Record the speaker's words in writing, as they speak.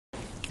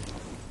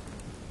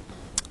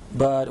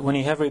But when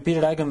you have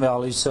repeated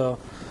eigenvalues, so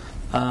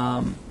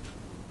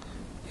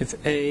if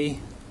A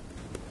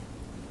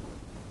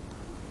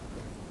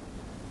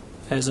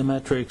as a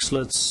matrix,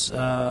 let's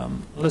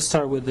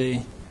start with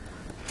the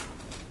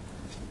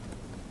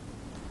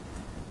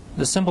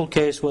simple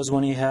case was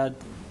when you had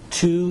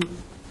two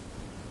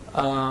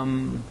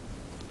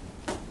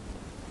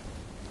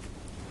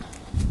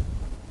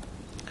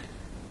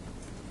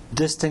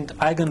distinct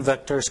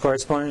eigenvectors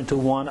corresponding to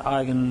one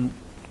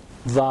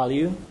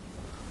eigenvalue.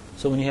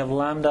 So when you have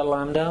lambda,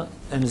 lambda,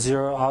 and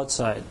 0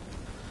 outside.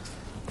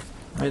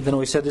 Right, then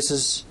we said this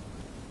is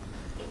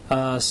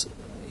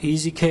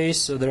easy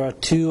case. So there are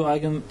two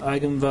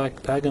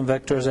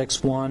eigenvectors,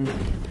 x1,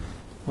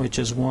 which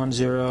is 1,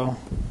 0,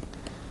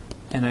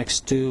 and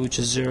x2, which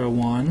is 0,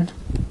 1. So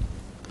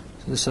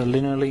these are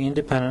linearly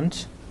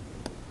independent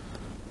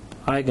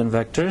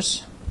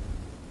eigenvectors.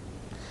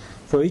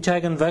 For each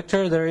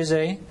eigenvector, there is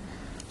a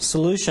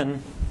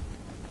solution.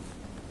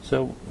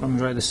 So let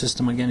me write the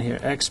system again here.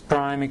 X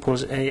prime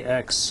equals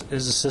AX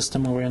is the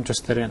system we're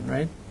interested in,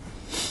 right?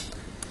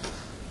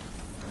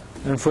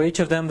 And for each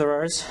of them,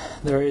 there is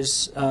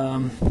let's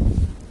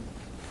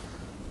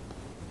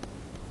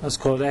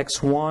call it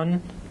x1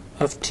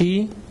 of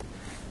t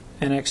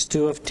and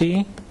x2 of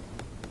t,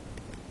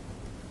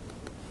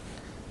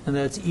 and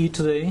that's e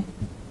to the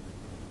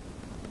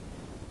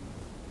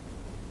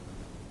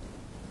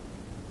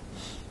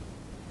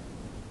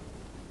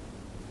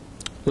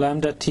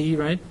lambda t,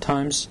 right,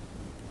 times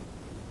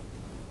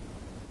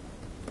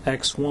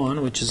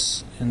x1, which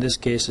is in this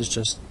case is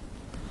just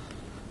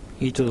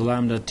e to the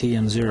lambda t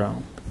and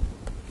 0,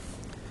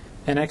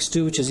 and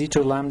x2, which is e to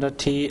the lambda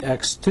t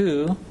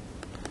x2,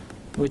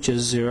 which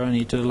is 0 and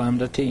e to the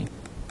lambda t.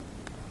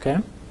 Okay?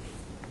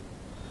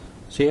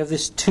 So you have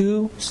these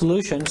two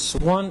solutions,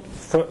 one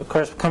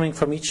coming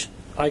from each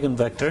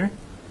eigenvector,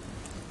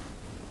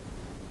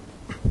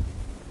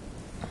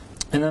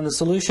 and then the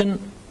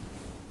solution,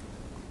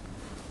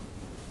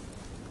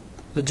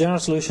 the general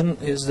solution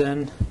is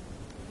then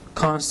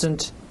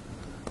constant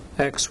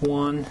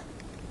x1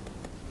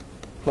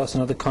 plus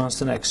another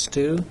constant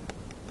x2.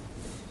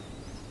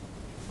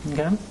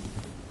 Okay?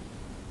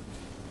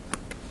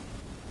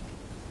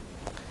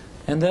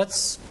 And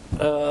that's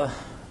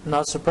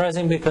not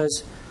surprising,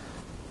 because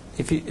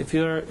if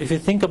you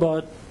think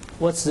about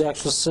what's the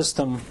actual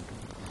system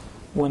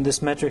when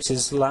this matrix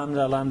is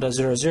lambda, lambda,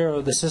 0,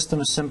 0, the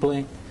system is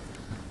simply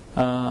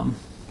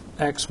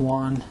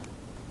x1,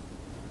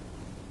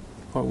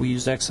 or we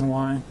use x and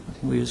y. I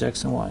think we use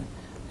x and y.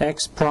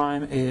 X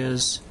prime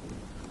is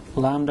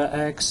lambda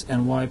x,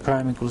 and y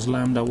prime equals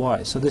lambda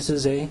y. So this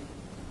is a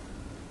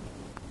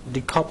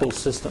decoupled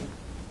system,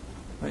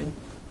 right?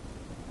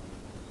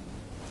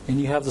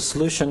 And you have the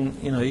solution.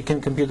 You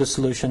can compute the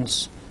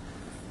solutions.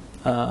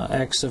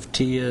 X of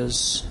t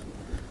is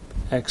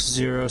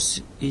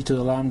x0 e to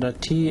the lambda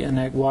t,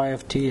 and y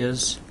of t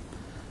is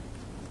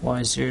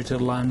y0 to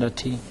the lambda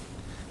t.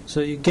 So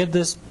you get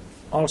this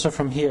also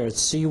from here.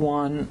 It's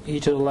c1 e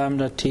to the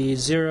lambda t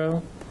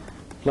 0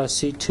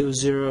 plus c2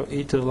 0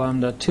 e to the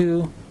lambda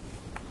 2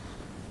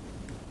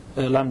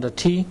 lambda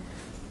t.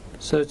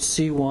 So it's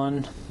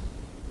c1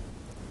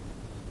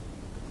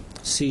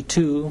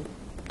 c2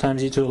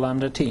 times e to the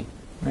lambda t,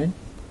 right?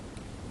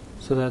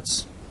 So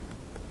that's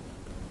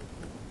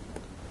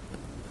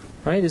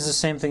right. It's the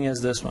same thing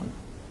as this one.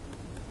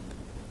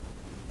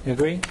 You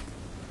agree?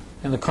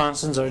 And the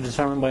constants are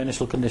determined by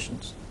initial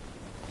conditions.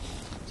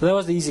 So that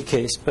was the easy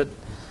case, but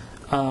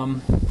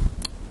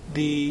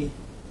the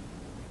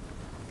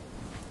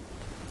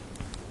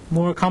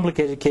more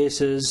complicated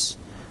cases,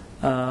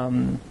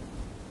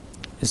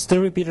 it's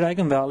still repeated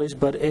eigenvalues,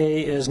 but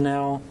A is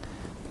now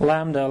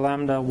lambda,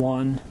 lambda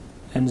 1,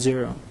 and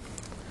 0.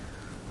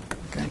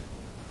 Okay.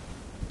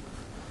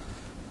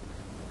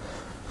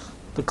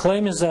 The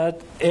claim is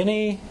that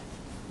any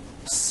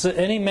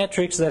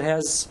matrix that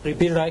has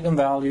repeated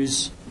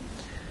eigenvalues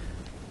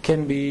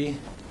can be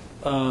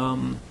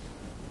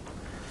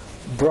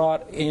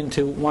brought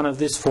into one of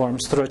these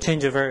forms through a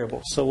change of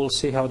variables. So we'll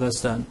see how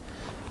that's done.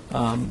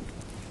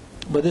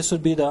 But this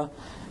would be the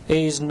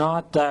A is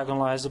not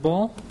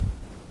diagonalizable,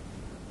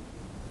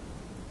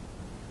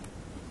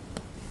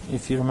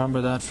 if you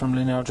remember that from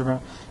linear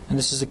algebra. And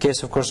this is the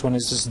case, of course, when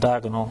it's just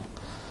diagonal.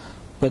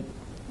 But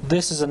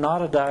this is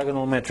not a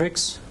diagonal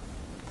matrix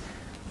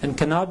and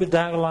cannot be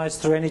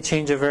diagonalized through any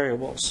change of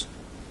variables.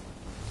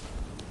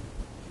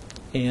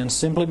 And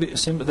simply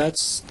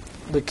that's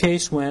the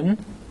case when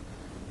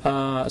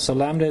so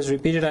lambda is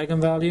repeated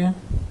eigenvalue,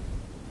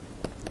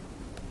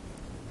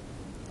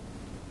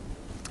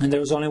 and there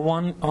was only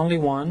one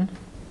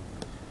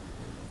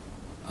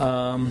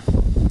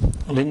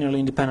linearly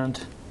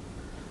independent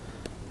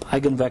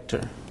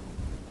eigenvector.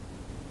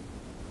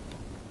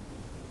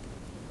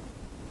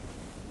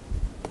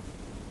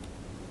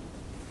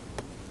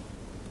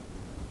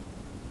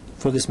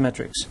 For this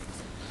matrix.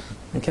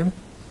 Okay? In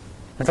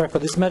fact, for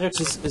this matrix,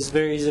 it's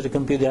very easy to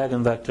compute the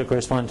eigenvector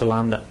corresponding to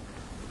lambda.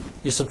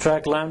 You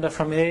subtract lambda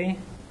from A,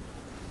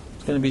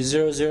 it's going to be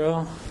 0,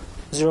 0,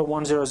 0,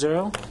 1, 0,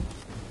 0.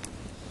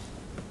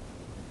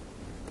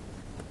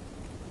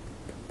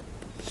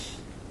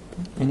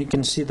 And you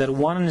can see that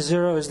 1 and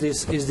 0 is the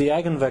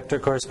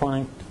eigenvector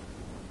corresponding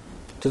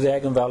to the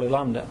eigenvalue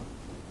lambda.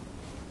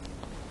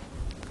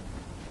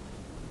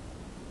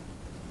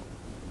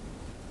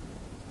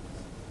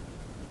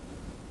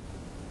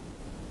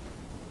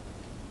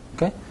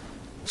 Okay?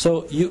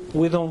 So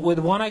with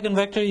one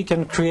eigenvector you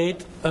can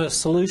create a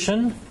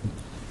solution.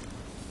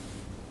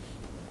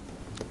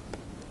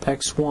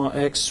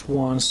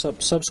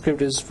 x1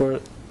 subscript is for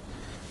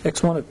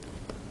x1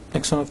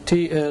 of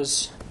t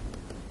is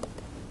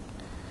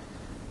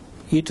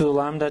e to the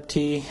lambda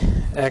t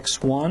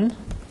x1,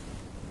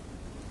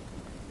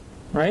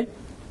 right?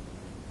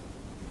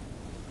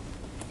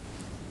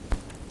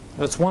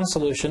 That's one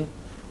solution.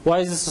 Why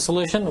is this a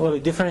solution? Well,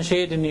 you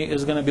differentiate and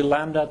it's going to be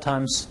lambda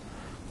times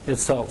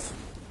itself.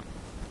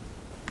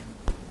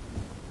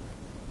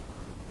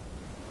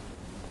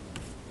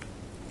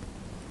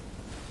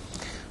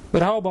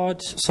 But how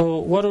about, so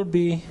what would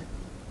be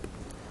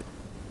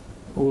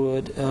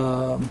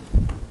a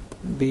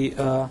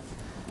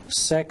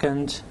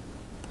second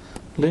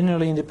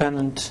linearly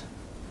independent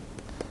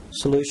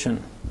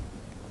solution?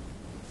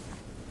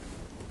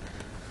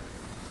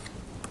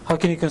 How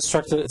can you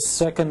construct a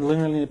second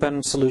linearly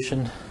independent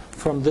solution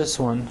from this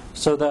one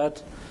so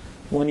that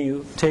when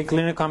you take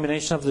linear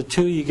combination of the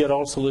two you get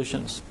all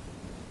solutions?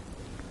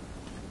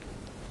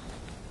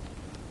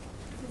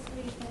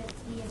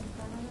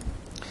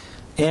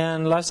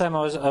 And last time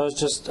I was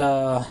just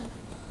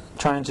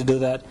trying to do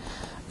that.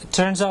 It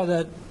turns out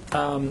that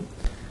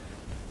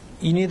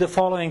you need the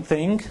following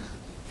thing.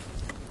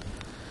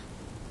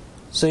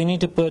 So you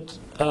need to put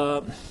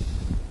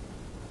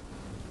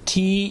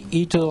t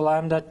e to the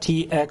lambda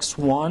t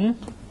x1.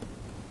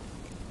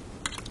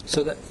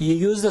 So that you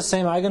use the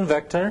same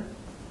eigenvector,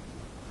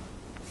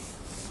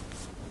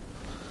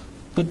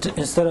 but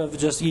instead of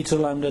just e to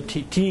the lambda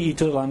t, e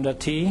to the lambda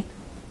t.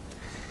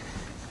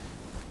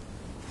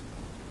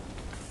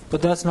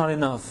 But that's not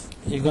enough.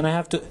 You're going to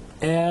have to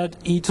add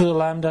e to the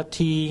lambda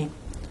t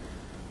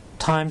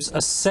times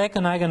a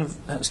second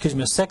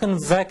a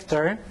second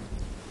vector.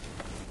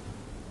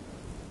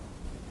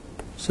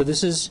 So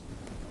this is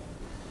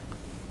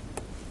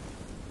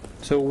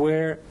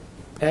where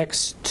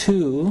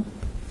x2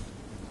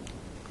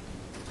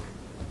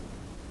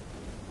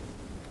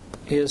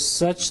 is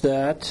such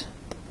that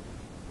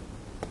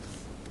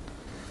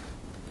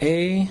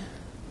a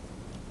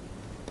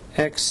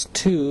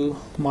x2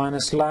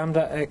 minus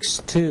lambda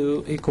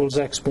x2 equals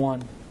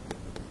x1.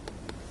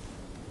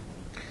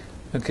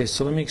 Okay,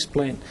 so let me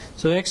explain.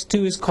 So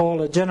x2 is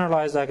called a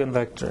generalized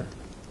eigenvector.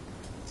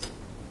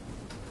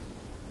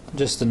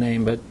 Just the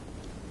name, but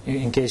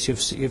in case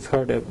you've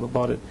heard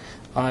about it,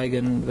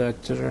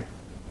 eigenvector.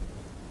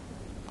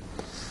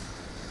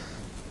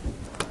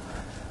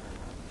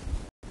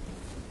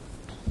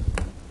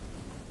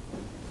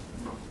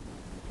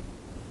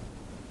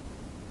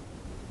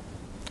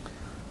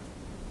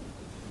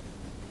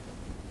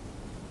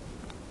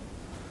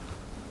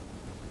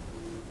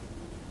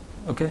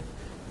 Okay,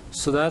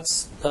 so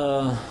that's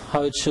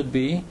how it should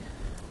be.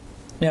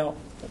 Now,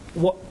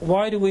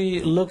 why do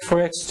we look for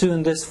x2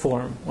 in this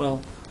form?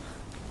 Well,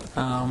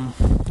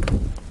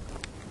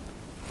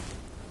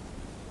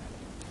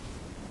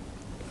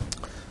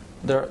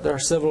 there are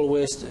several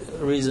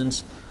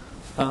reasons.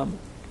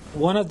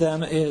 One of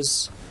them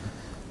is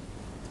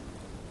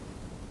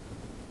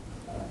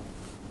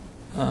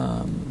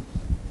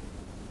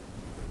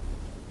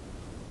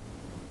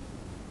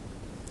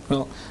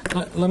well,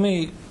 let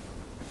me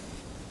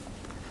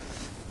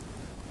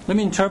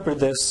interpret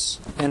this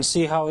and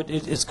see how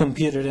it's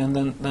computed, and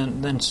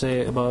then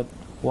say about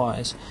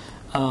whys.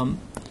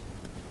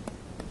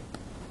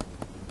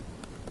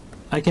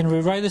 I can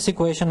rewrite this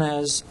equation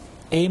as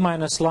a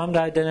minus lambda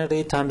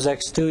identity times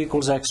x2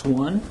 equals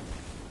x1.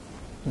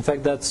 In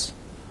fact, that's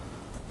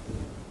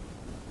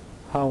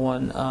how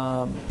one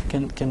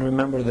can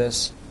remember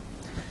this.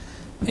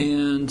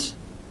 And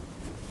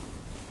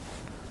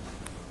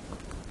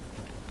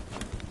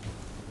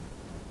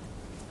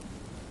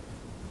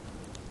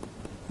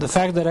the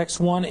fact that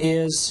x1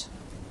 is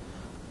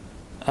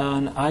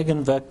an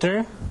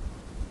eigenvector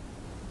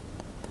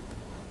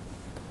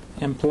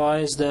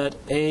implies that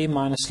a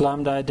minus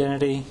lambda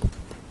identity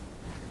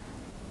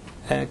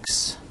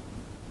x1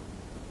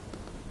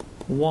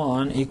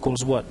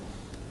 equals what?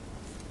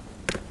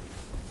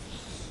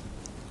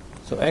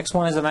 So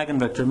x1 is an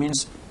eigenvector,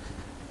 means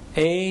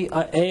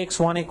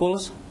ax1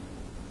 equals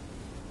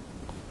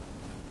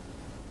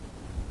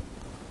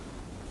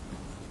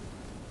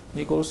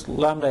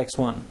lambda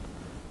x1.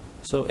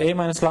 So a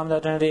minus lambda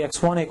identity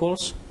x1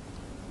 equals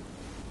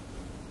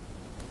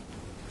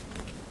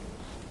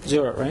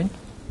 0, right?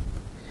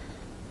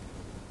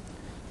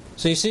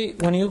 So you see,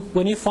 when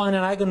you find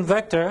an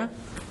eigenvector,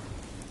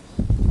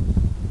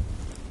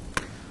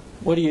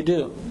 what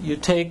do? You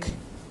take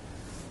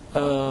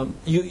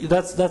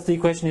that's the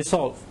equation you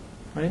solve,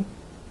 right?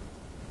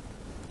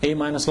 A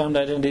minus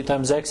lambda identity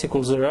times x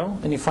equals 0,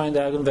 and you find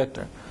the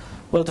eigenvector.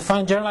 Well, to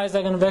find generalized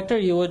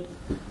eigenvector, you would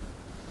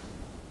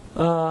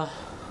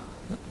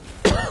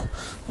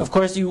Of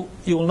course, you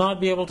will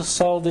not be able to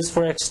solve this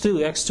for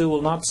x2. x2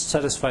 will not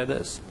satisfy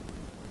this.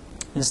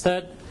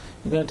 Instead,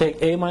 you're going to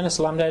take a minus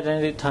lambda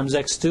identity times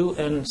x2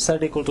 and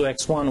set it equal to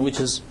x1, which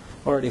is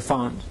already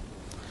found.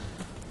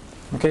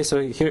 Okay,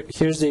 so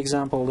here's the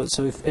example.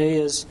 So if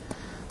a is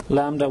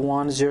lambda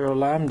 1, 0,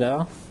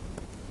 lambda,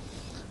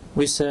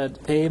 we said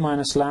a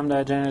minus lambda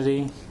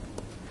identity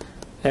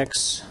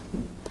x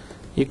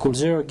equals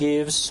 0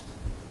 gives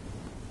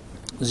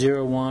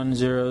 0, 1,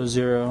 0,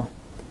 0,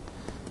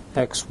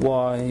 x,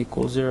 y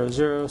equals 0,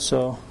 0,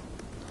 so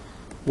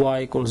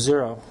y equals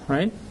 0,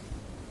 right?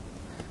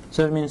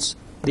 So it means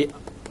the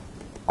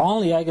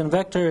only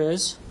eigenvector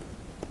is,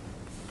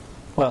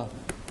 well,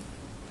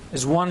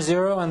 is 1,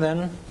 0, and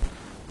then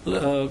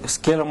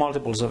scalar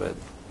multiples of it.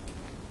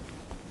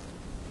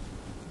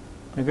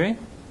 Agree?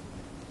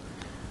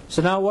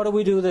 So now what do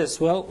we do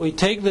this? Well, we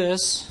take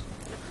this,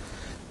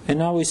 and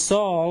now we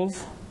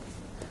solve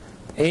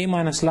a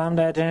minus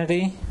lambda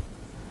identity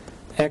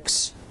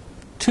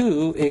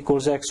x2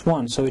 equals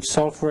x1. So we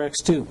solve for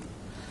x2.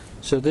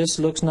 So this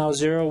looks now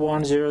 0,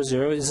 1, 0,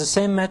 0. It's the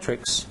same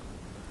matrix.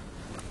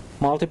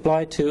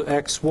 Multiply to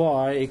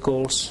xy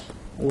equals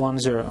 1,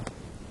 0.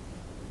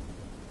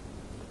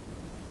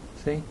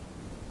 See?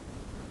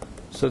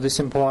 So this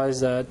implies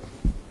that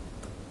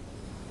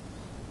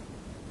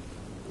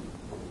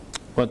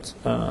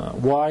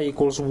y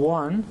equals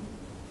 1,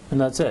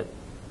 and that's it.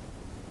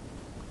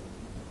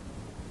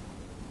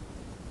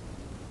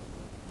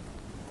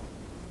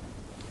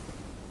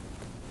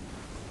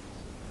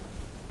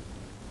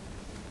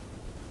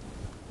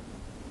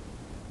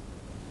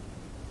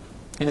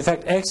 And in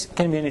fact, x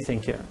can be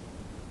anything here.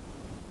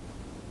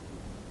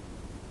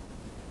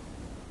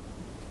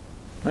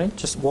 Right?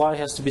 Just y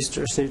has to be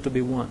stated to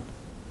be 1.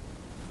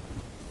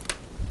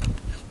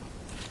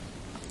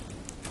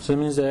 So it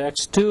means that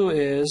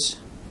x2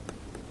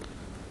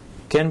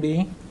 can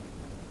be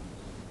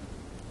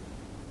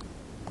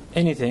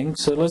anything.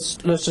 So let's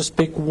just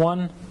pick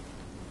one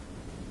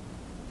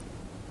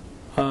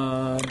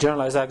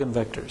generalized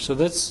eigenvector. So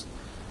this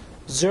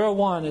 0,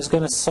 1 is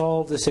going to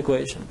solve this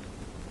equation.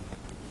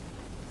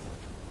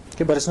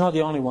 Okay, but it's not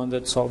the only one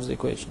that solves the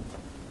equation.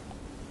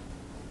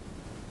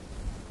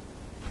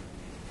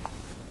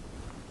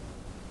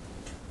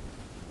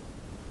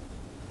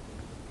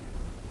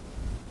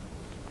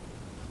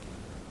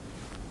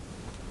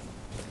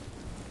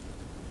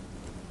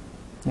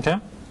 Okay,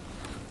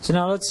 so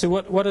now let's see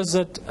what does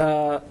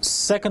that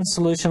second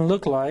solution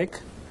look like.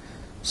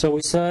 So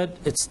we said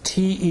it's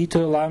t e to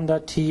the lambda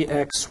t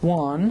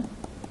x1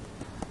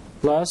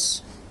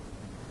 plus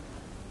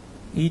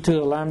e to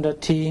the lambda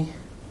t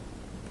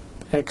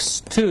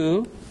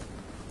x2.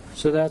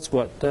 So that's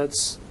what?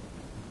 That's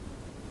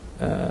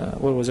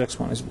what was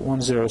x1? Is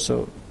 1, 0.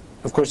 So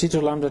of course e to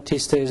the lambda t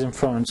stays in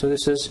front. So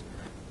this is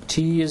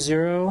t is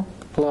 0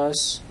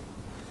 plus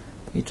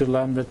e to the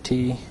lambda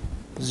t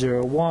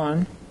 0,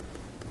 1.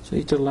 So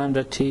e to the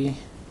lambda t,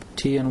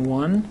 t and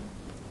 1.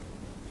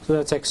 So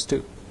that's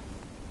x2.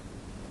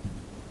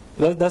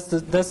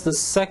 That's the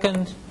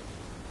second.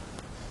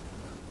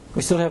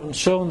 We still haven't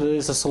shown that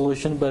it's a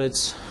solution, but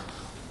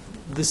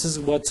this is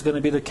what's going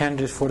to be the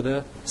candidate for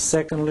the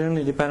second linearly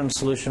independent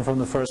solution from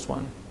the first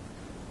one.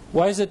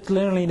 Why is it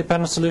linearly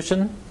independent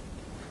solution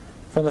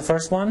from the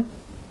first one?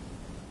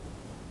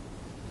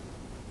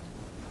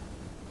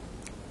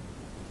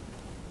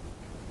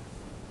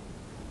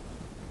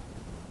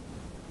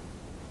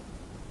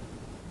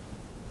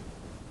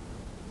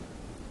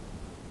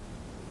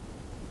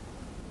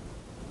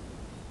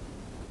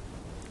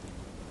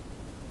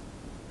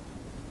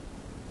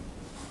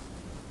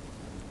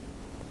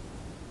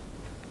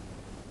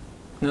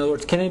 In other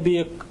words, can it be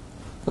a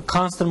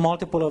constant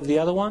multiple of the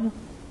other one?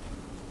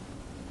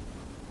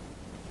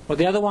 Well,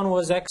 the other one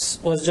was x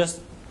was just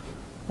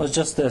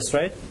this,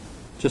 right?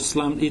 Just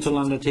e to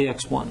lambda t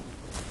x1.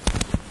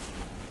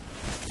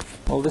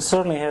 Well, this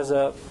certainly has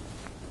a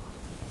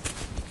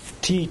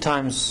t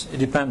times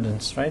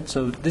dependence, right?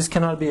 So this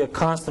cannot be a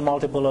constant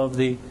multiple of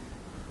the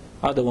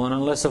other one,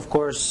 unless, of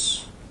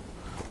course,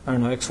 I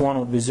don't know, x1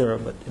 would be 0,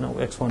 but you know,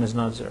 x1 is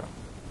not 0.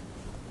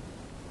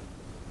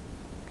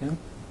 Okay.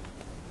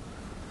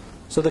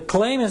 So the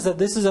claim is that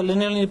this is a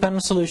linearly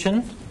independent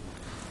solution.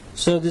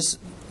 So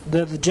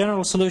the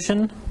general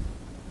solution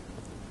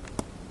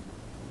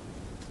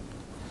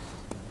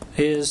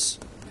has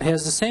the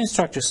same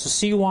structure. So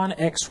C1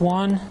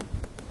 x1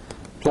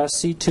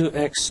 plus C2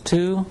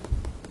 x2.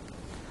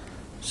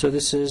 So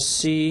this is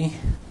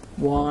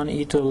C1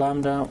 e to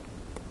lambda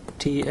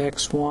t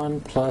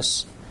x1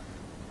 plus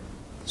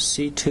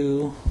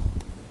C2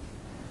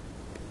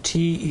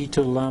 t e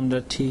to lambda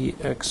t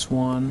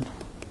x1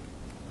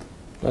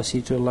 plus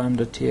e to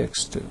lambda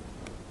tx2.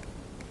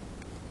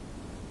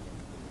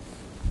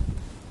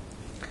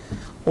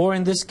 Or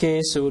in this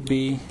case, it would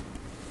be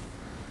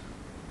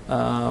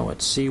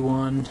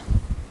C1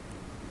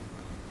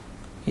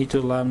 e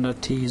to lambda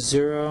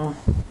t0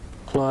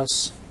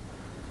 plus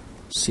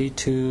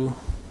C2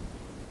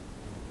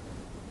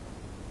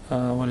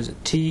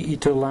 t e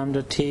to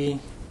lambda t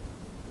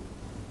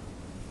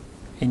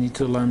in e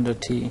to the lambda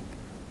t.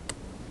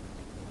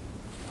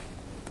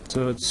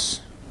 So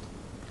it's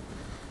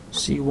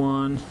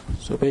C1,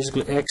 so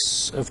basically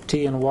x of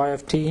t and y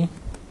of t,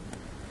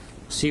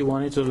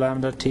 C1 e to the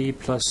lambda t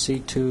plus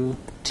C2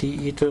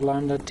 t e to the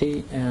lambda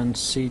t and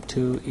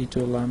C2 e to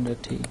the lambda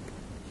t.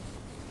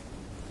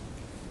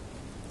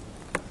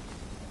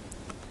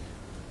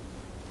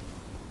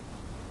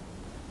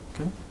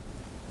 Okay.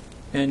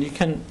 And you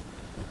can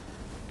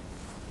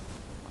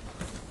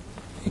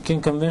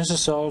convince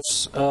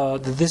yourselves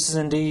that this is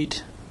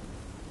indeed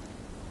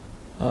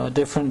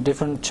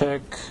different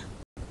check.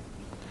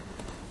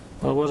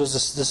 Well, what is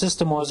this? The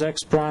system was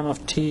x prime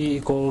of t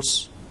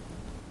equals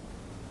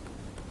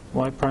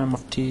y prime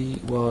of t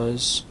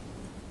was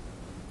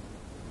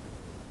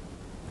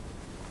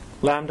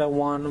lambda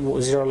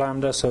 1, 0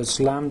 lambda, so it's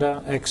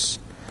lambda x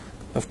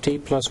of t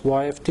plus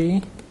y of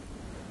t,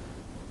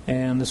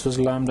 and this was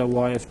lambda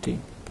y of t.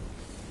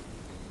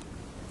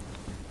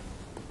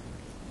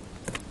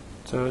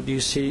 So do you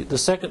see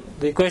the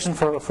equation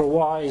for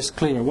y is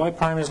clear. Y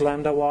prime is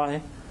lambda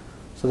y,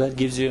 so that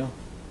gives you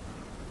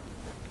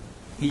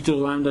e to the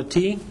lambda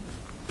t,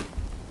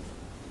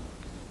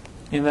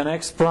 and then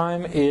x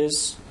prime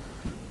is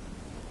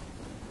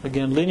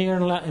again linear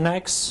in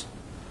x,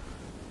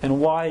 and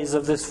y is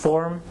of this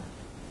form,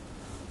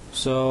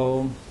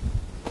 so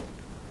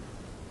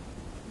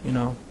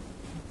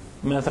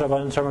method of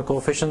indeterminate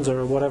coefficients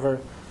or whatever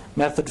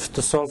method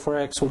to solve for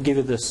x will give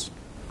you this.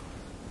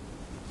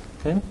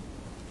 Okay.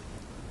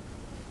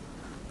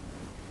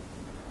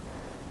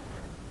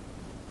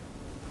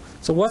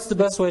 So what's the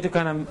best way to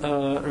kind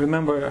of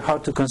remember how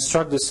to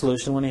construct this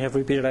solution when you have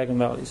repeated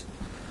eigenvalues?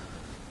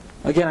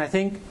 Again, I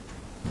think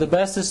the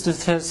best is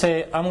to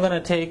say I'm going to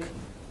take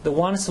the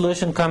one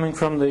solution coming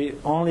from the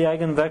only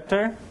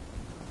eigenvector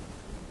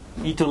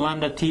e to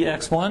lambda t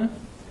x1.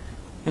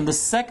 In the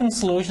second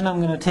solution,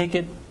 I'm going to take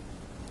it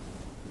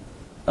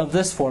of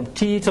this form,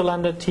 t e to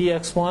lambda t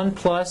x1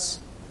 plus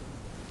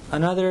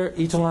another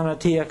e to lambda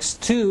t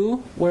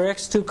x2, where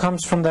x2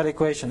 comes from that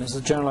equation. It's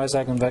a generalized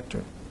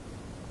eigenvector.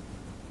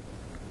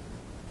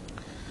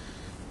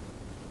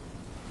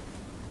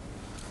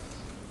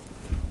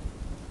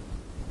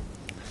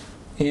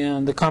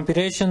 And the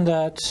computation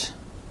that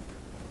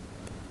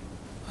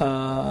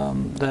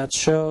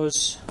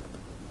shows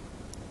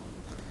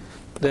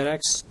that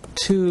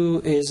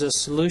x2 is a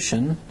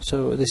solution,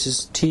 so this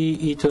is t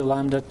e to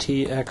lambda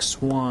t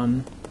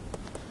x1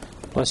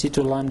 plus e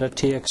to lambda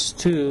t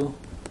x2,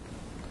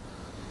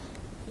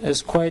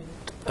 is quite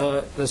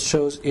that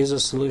shows is a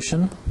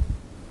solution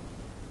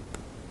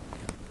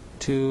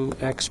to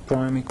x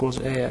prime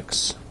equals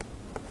ax.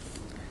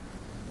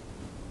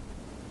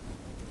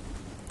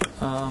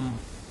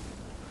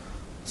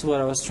 That's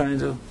what I was trying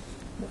to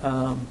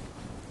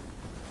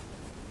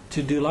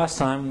do last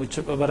time,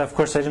 but of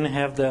course I didn't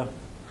have the.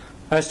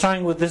 I was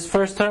trying with this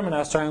first term and I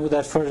was trying with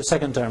that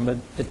second term, but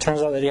it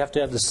turns out that you have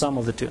to have the sum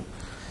of the two.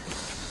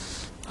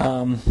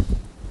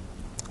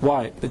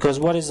 Why? Because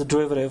what is the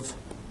derivative?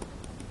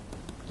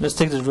 Let's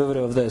take the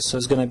derivative of this. So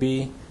it's going to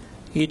be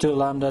e to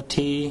lambda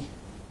t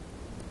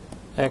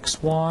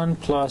x1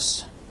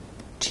 plus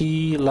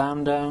t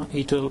lambda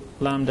e to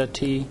lambda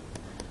t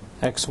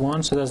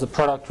x1. So that's the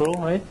product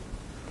rule, right?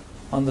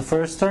 On the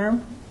first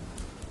term.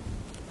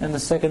 And the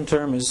second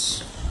term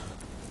is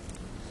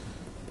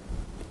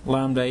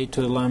lambda e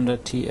to lambda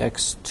t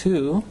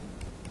x2.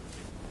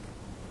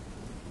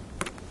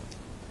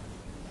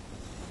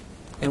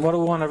 And what do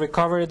we want to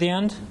recover at the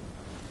end?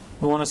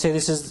 We want to say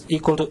this is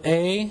equal to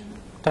a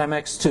times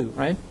x2,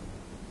 right?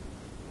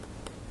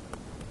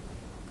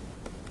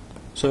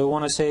 So we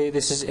want to say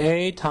this is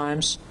a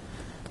times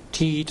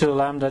t to the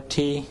lambda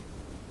t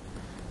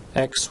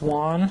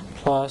x1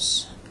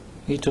 plus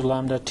e to the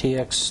lambda t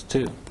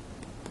x2.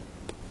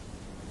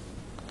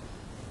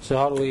 So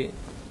how do we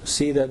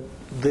see that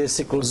this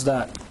equals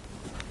that?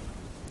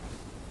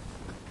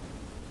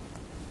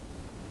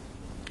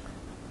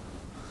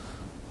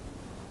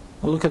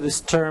 Well, look at this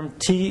term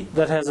t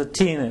that has a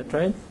t in it,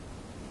 right?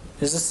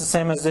 Is this the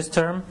same as this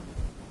term?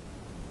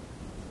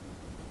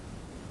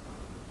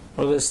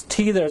 Well, this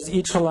t, there's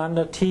e to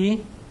lambda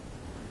t.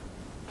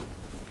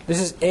 This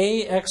is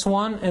a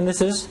x1 and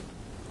this is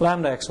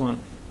lambda x1.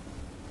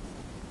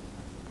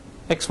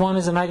 x1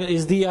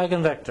 is the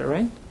eigenvector,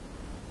 right?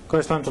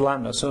 Correspond to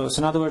lambda. So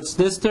in other words,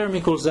 this term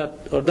equals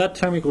that, or that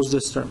term equals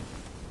this term.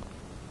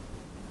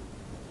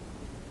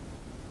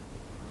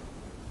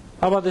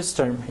 How about this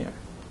term here?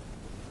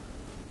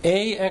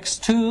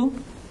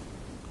 Ax2,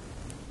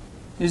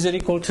 is it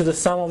equal to the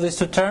sum of these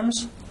two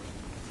terms?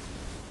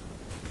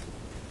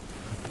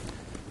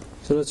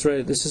 So let's write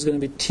it. This is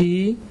going to be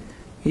t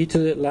e to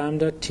the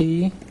lambda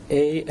t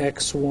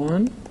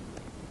ax1.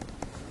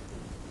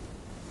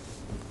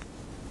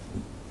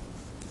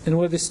 And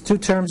what these two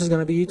terms is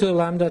going to be e to the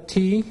lambda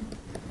t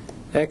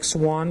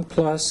x1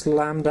 plus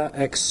lambda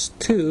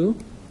x2.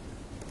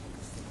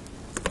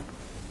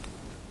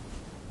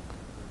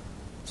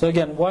 So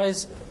again, why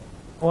is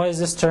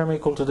this term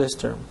equal to this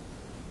term?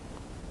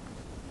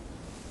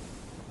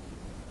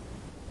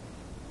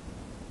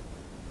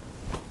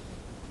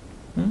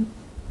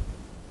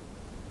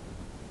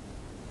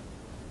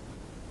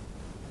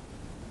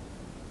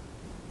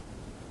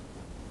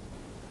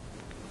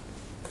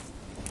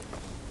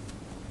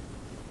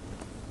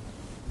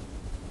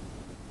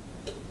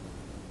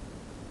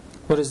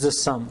 What is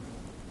this sum?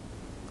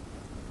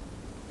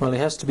 Well, it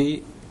has to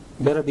be,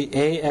 better be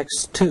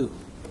AX2.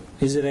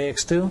 Is it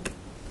AX2?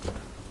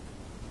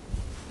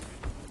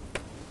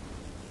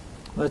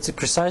 That's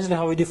precisely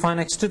how we define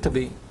X2 to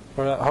be.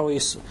 Or how we,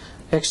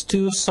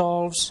 X2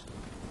 solves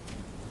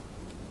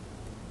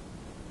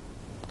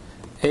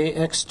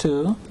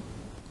AX2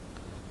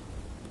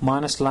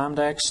 minus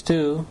lambda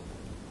X2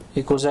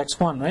 equals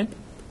X1, right?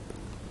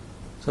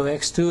 So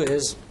X2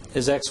 is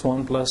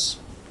X1 plus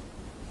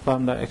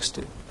lambda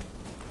X2.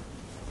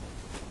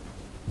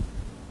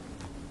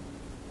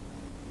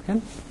 Okay?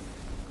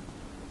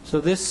 So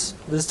this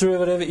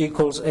derivative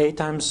equals A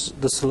times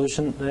the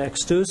solution, the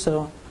X2,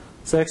 so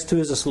X2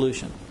 is a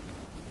solution.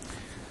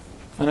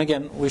 And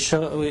again, we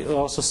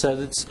also said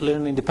it's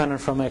linearly independent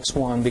from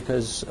X1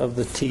 because of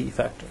the T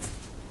factor.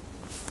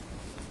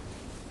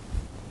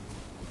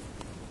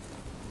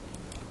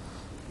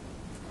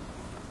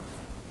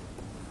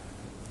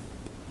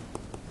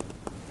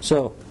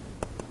 So,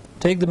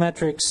 take the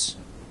matrix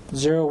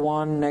 0,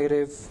 1,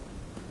 negative,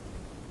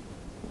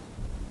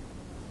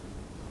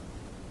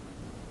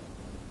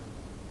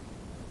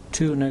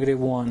 two, negative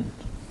 1.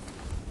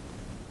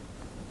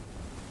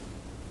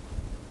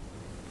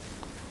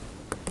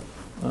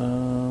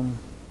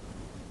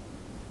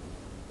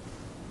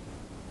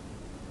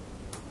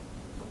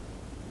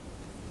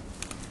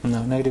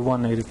 No, negative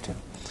 1, negative 2.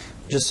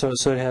 Just so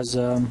it has.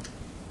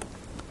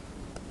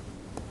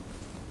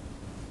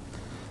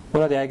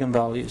 What are the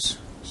eigenvalues?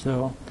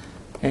 So,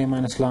 A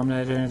minus lambda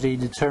identity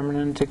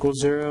determinant equals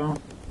 0.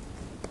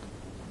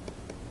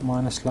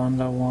 Minus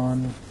lambda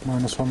 1,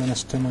 minus 1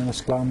 minus 2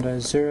 minus lambda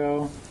is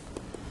 0.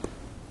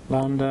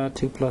 Lambda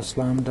 2 plus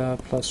lambda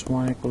plus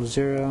 1 equals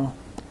 0.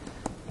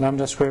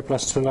 Lambda squared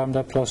plus 2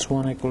 lambda plus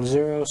 1 equals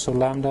 0. So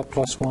lambda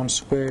plus 1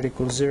 squared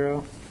equals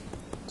 0.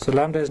 So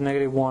lambda is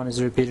negative 1 is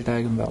a repeated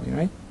eigenvalue,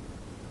 right?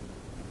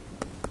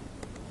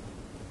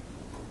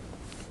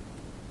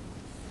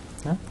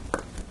 Yeah?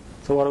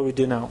 So what do we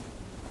do now?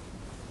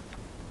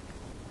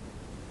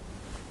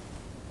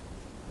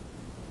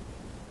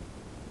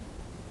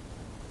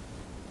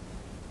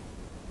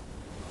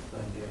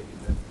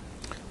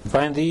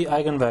 Find the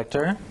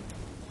eigenvector.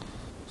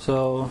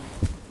 So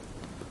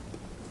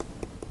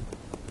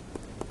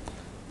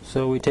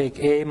we take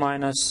A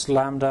minus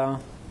lambda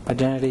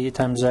identity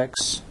times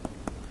X,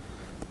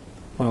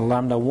 well,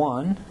 lambda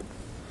 1.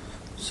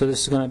 So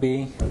this is going to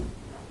be,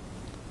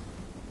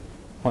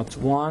 what's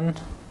 1,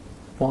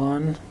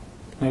 1,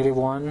 negative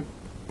 1,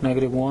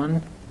 negative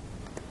 1,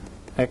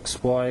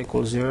 x, y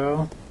equals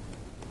 0.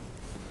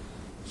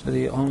 So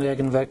the only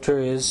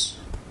eigenvector is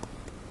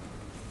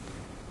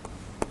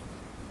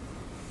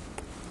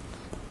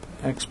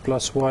x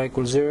plus y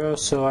equals 0,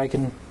 so I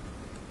can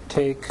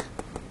take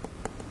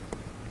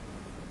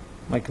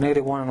like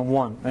negative 1 and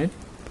 1, right?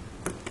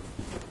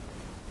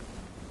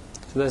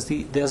 So that's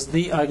the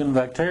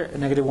eigenvector,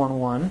 negative 1,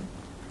 1.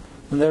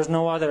 And there's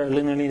no other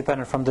linearly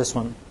independent from this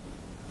one.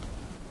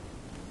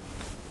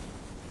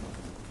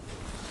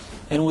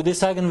 And with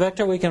this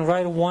eigenvector, we can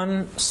write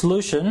one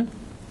solution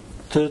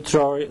to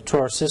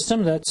our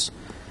system. That's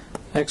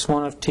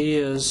x1 of t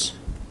is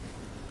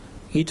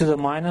e to the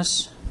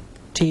minus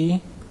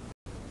t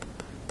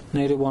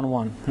negative 1,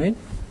 1, right?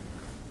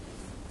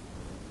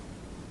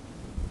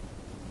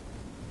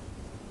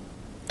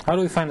 How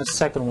do we find the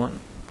second one?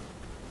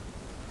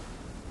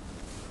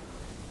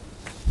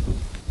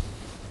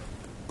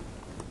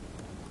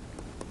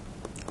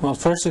 Well,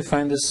 first we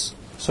find this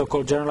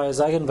so-called generalized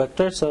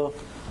eigenvector. So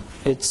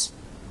it's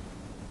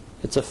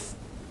a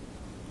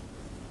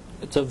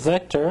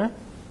vector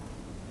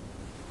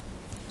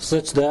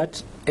such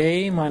that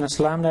A minus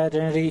lambda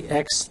identity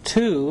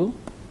x2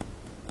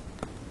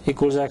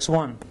 equals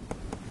x1.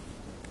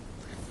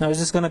 Now, is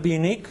this going to be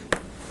unique?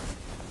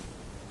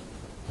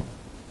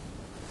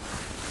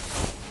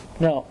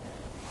 No.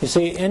 You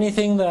see,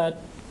 anything that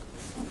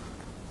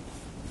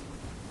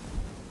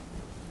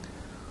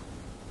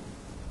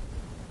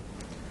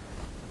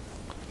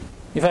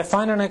if I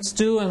find an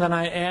x2 and then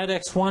I add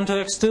x1 to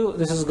x2,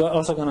 this is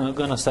also going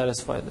to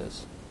satisfy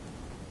this.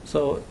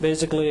 So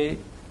basically,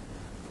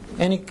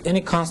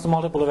 any constant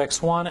multiple of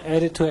x1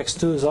 added to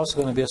x2 is also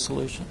going to be a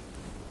solution.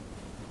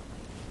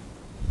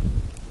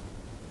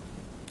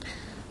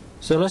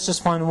 So let's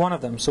just find one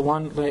of them. So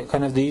one,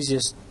 kind of the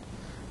easiest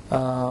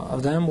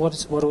of them. What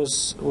was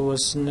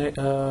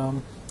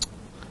 1,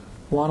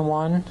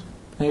 1,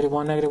 negative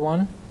 1, negative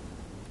 1?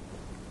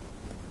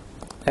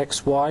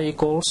 xy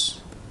equals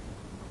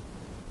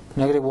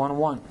negative 1,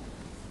 1.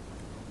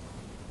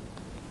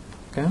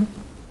 Okay?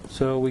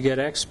 So we get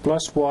x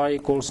plus y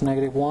equals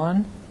negative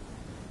 1.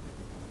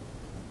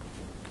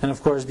 And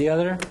of course the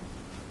other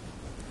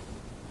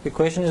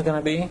equation is going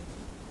to be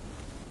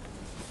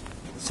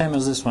same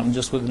as this one,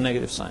 just with the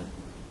negative sign.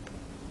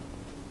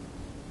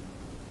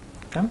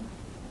 Okay?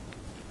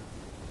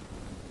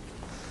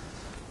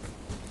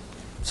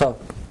 So,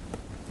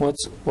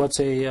 what's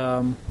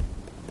a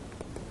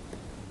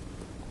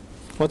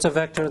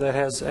vector that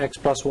has x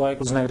plus y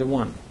equals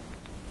 -1?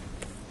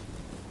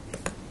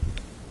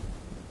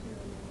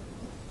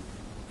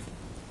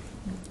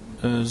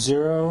 Uh,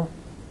 0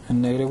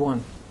 and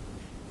 -1,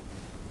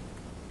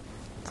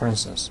 for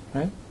instance,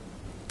 right?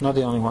 Not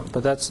the only one,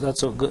 but that's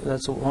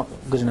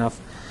good enough.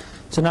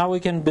 So now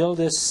we can build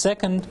this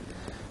second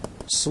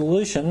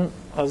solution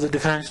of the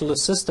differential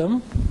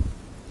system,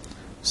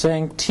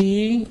 saying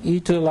t e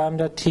to the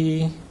lambda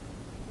t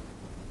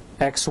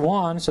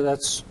x1, so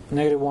that's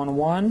 -1,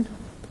 1,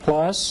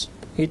 plus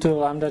e to the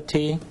lambda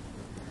t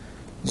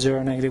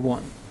 0,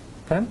 -1.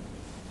 Okay?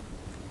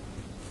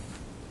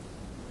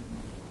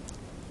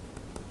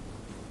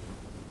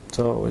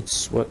 So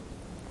it's what?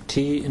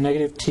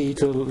 Negative t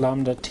to the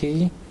lambda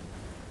t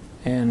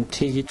and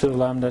t to the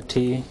lambda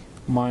t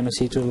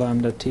minus e to the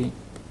lambda t. You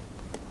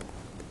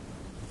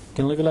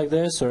can look at it like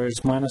this, or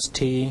it's minus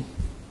t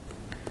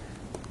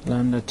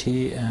lambda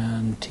t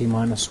and t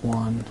minus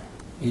 1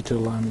 e to the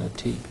lambda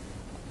t.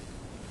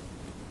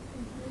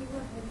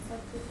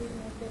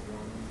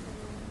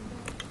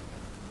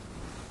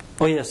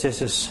 Oh yes,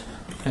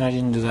 and I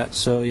didn't do that,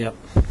 so yeah.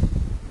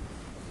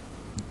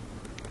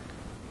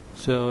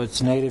 So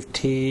it's negative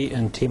t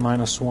and t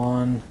minus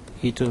 1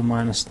 e to the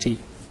minus t.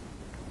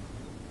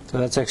 So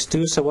that's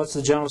x2. So what's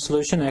the general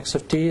solution? X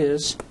of t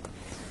is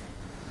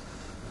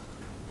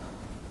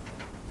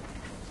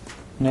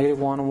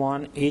 -1,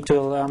 1 e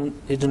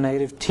to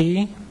negative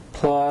t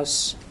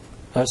plus,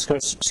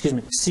 excuse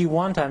me,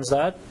 c1 times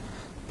that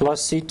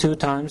plus c2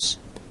 times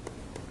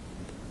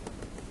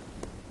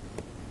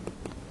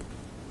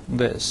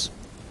this.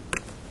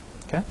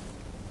 Okay?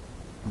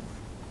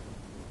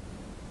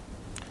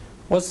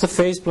 What's the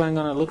phase plane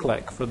going to look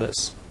like for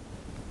this?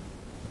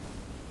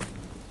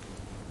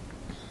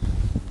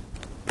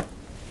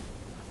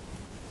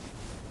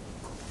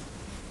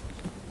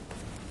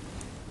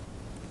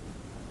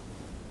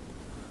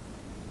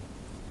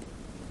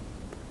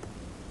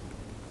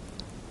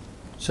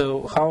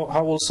 So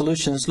how will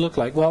solutions look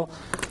like? Well,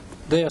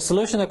 the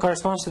solution that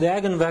corresponds to the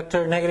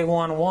eigenvector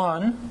 -1,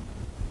 1.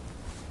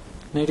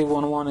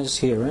 -1, 1 is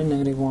here, right?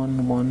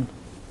 -1, 1.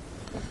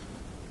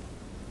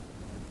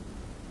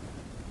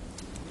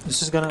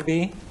 This is going to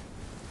be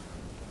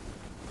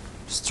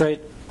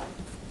straight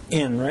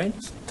in, right?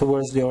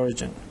 Towards the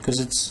origin, because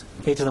it's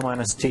e to the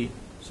minus t.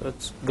 So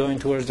it's going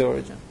towards the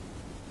origin.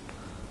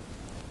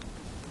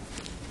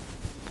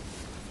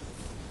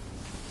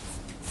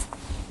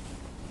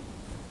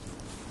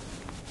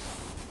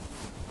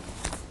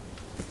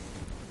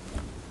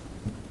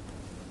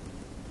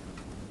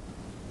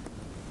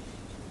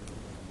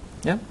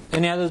 Yeah?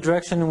 Any other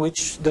direction in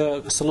which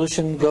the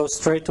solution goes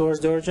straight towards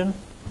the origin?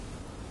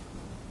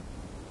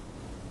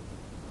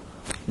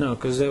 No,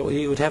 because it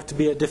would have to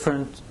be a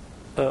different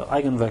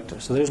eigenvector.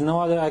 So there's no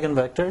other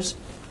eigenvectors.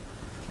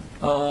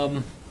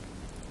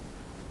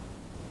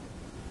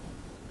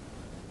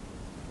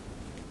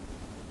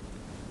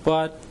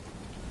 But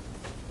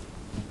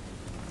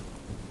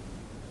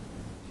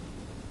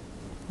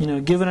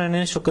given an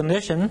initial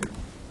condition,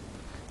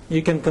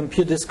 you can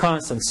compute this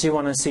constant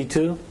C1 and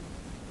C2,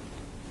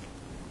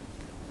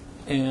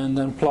 and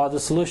then plot the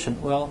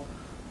solution. Well,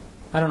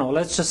 I don't know.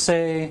 Let's just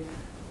say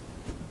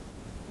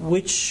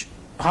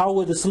how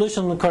would the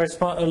solution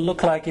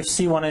look like if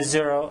C1 is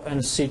 0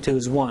 and C2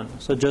 is 1?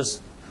 So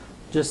just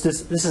this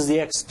is the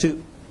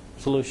x2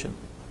 solution.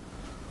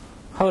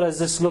 How does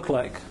this look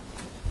like?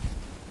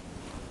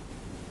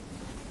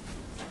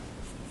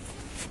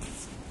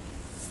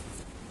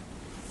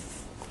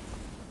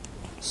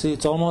 See,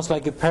 it's almost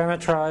like you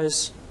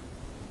parameterize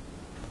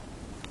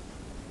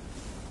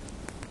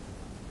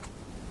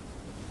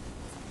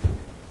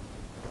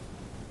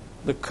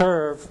the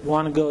curve.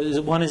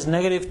 One is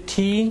negative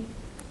t,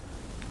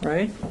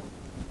 right,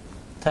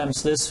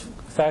 times this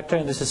factor,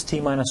 and this is t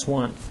minus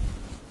 1.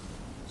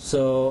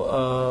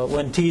 So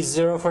when t is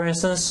 0, for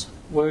instance,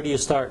 where do you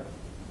start?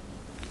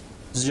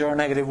 0,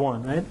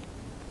 -1, right?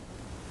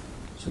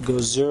 So it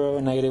goes 0,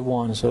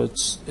 -1. So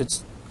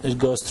it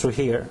goes through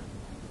here.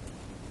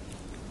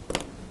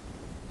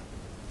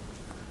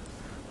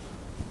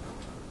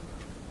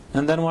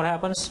 And then what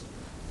happens?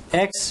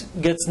 X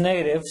gets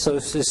negative, so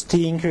as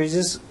t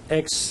increases,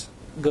 x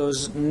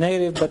goes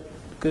negative,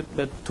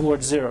 but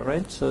towards 0,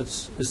 right? So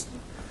it's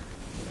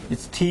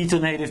t to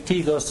negative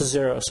t goes to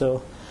 0.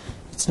 So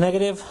it's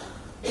negative,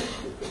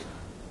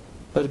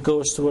 but it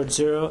goes towards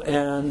 0.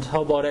 And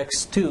how about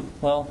x2?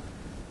 Well,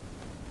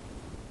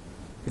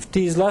 if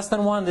t is less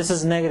than 1, this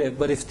is negative.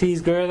 But if t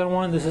is greater than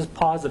 1, this is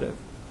positive.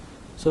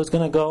 So it's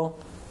going to go,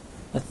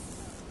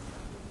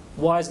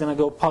 y is going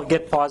to go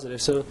get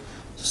positive. So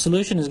the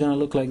solution is going to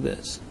look like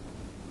this.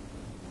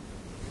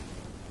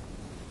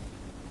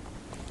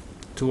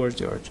 Towards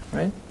the origin,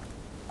 right?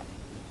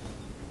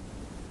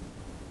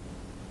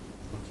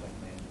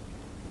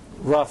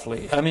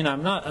 Roughly. I mean,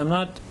 I'm not,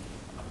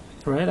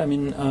 right? I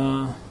mean,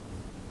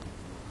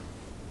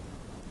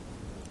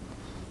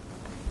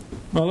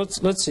 well,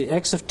 let's see.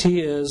 X of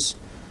t is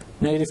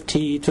negative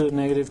t to the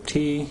negative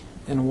t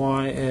and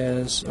y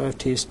as o of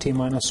t is t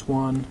minus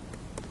 1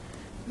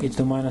 e to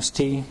the minus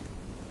t.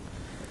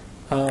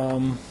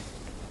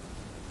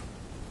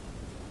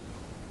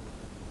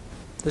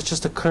 That's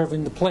just a curve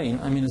in the plane.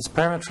 I mean, it's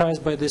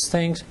parameterized by these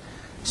things.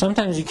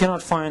 Sometimes you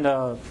cannot find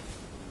a,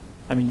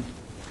 I mean,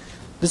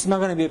 this is not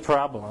going to be a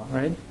parabola,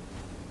 right?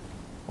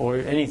 Or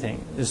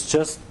anything. It's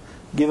just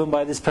given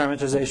by this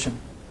parameterization.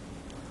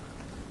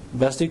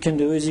 Best you can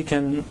do is you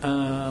can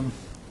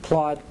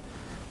plot,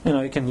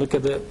 you can look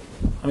at the,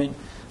 I mean,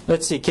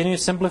 let's see, can you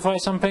simplify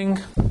something?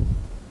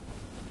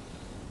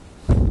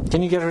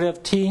 Can you get rid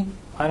of t?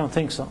 I don't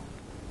think so.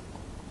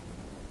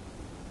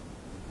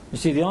 You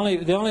see, the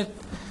only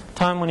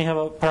time when you have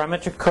a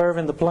parametric curve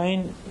in the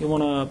plane, you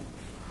want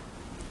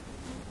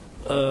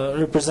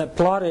to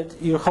plot it,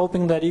 you're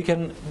hoping that you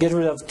can get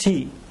rid of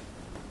t.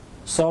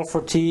 Solve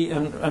for t,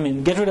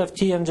 and get rid of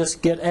t and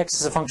just get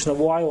x as a function of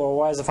y, or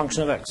y as a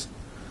function of x.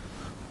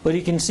 But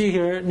you can see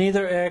here,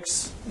 neither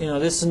x,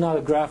 this is not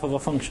a graph of a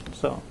function.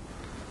 So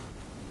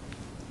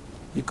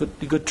you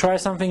could try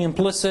something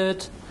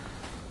implicit.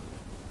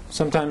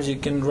 Sometimes you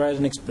can write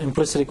an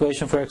implicit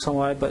equation for x and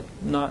y, but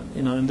not,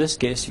 in this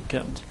case you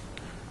can't.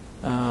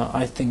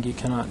 I think you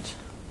cannot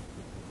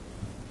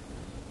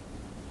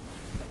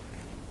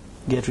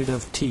get rid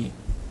of t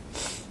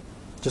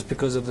just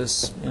because of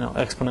this,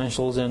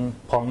 exponentials and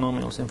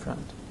polynomials in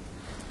front.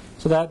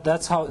 So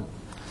that's how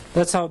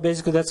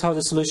basically that's how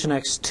the solution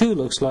x2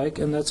 looks like,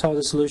 and that's how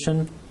the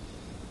solution,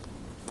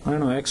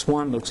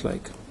 x1 looks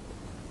like.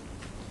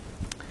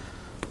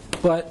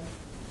 But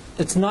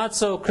it's not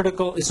so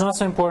critical. It's not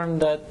so important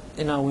that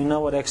we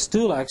know what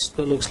x2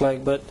 looks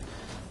like, but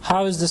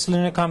how is this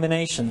linear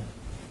combination,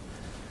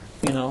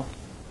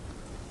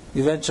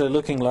 eventually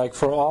looking like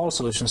for all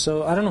solutions?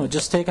 So I don't know.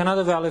 Just take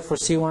another value for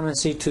C1 and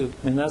C2.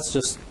 I mean, that's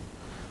just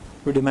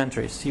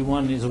rudimentary.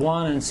 C1 is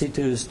 1 and C2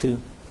 is 2.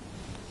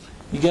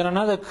 You get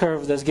another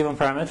curve that's given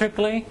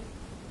parametrically,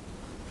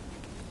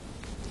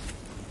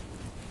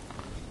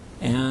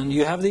 and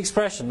you have the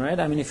expression, right?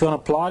 I mean, if you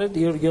want to plot it,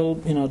 you'll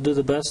do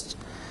the best.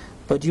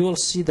 But you will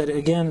see that,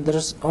 again,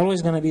 there's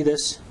always going to be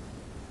this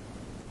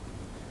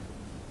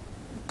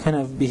kind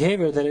of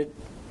behavior that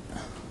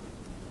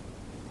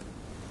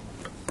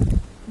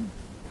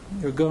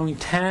you're going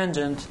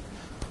tangent,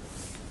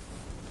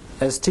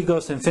 as t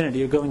goes to infinity,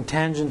 you're going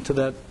tangent to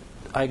that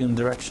eigen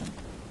direction.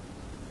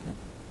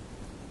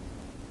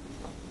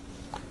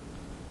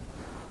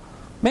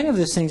 Many of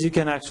these things you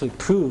can actually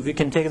prove. You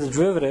can take the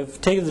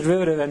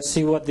derivative and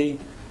see what the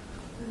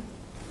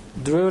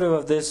derivative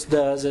of this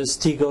does as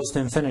t goes to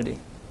infinity.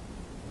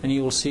 And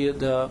you will see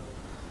the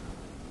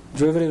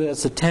derivative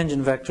that's a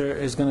tangent vector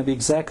is going to be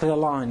exactly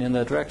aligned in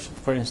that direction,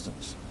 for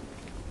instance.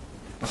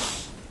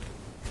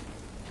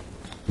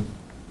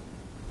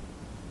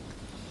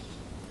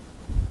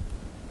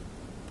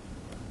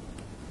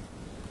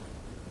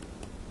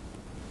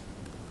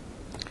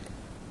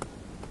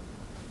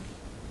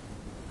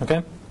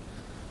 Okay?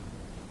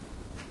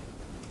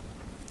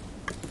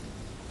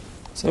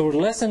 So we're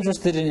less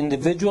interested in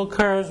individual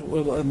curves,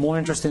 we're more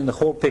interested in the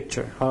whole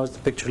picture. How is the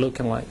picture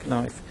looking like?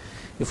 Now,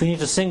 if we need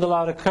to single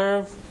out a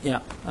curve, we're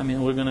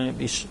going to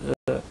be...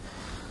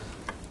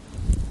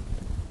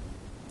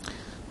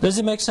 Does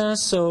it make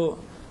sense? So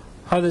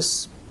how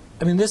this...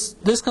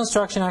 this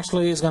construction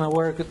actually is going to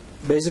work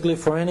basically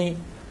for any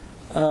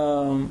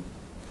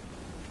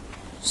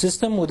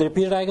system with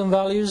repeated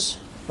eigenvalues,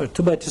 or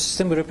 2x2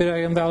 system with repeated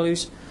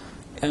eigenvalues,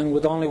 and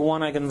with only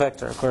one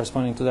eigenvector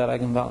corresponding to that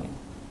eigenvalue.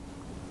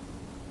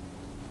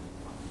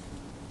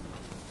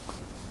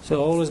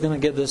 So always going to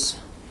get this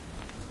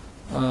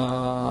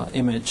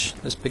image,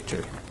 this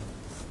picture.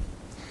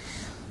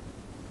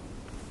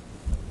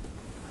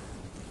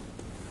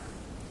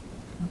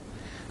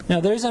 Now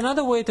there's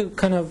another way to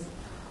kind of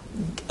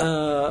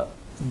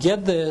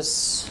get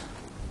this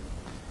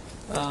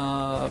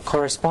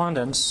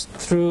correspondence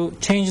through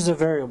changes of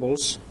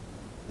variables.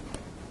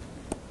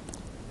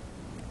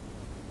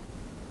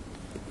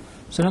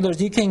 So in other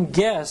words, you can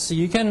guess,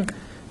 you can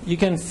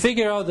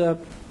figure out the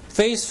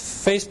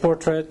face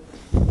portrait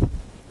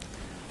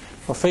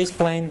or face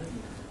plane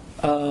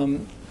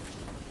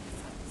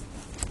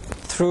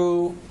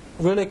through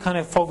really kind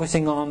of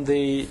focusing on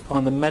the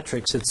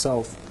matrix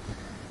itself.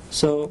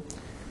 So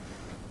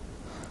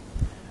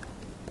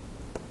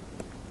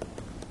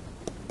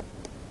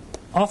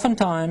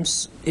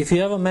oftentimes, if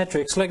you have a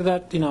matrix like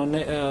that, the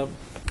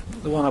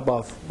one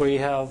above, where you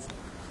have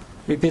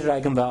repeated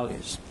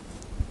eigenvalues,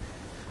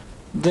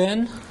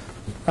 then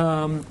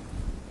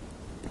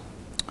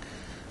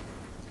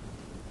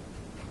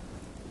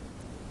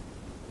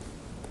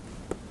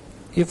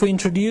if we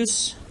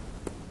introduce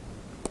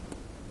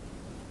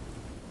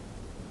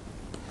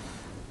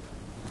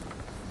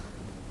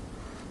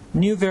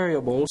new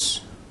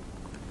variables,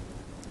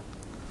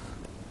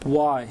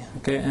 y,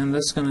 okay, and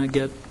that's going to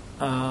get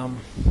a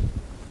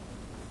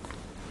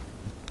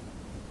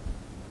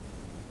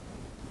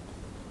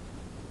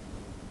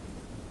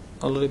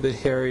little bit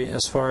hairy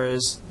as far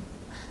as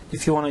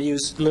if you want to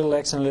use little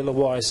x and little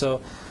y.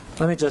 So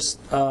let me just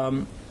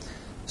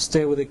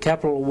stay with a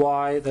capital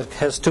Y that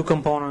has two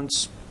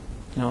components.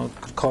 You know,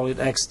 could call it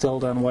X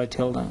tilde and Y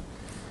tilde.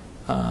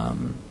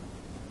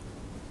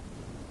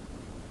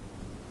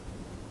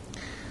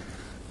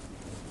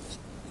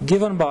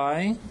 Given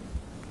by,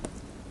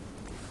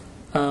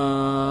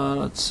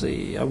 let's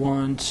see, I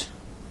want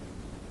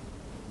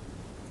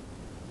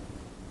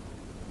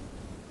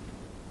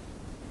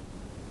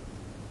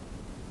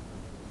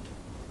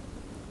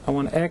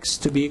X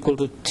to be equal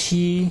to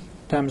T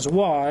times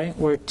Y,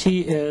 where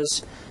T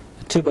is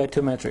a 2 by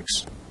 2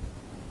 matrix.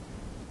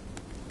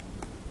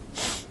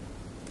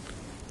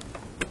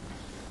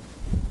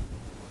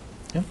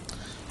 Yeah.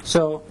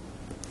 So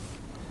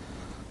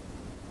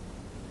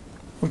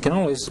we can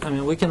always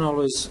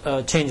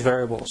change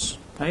variables,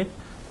 right?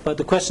 But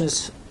the question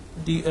is,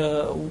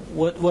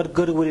 what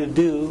good would it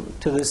do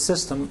to this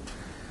system?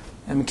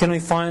 And can we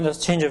find a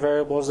change of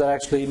variables that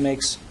actually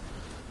makes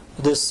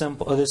this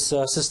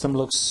system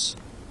looks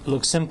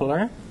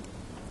simpler?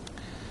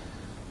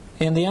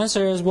 And the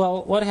answer is,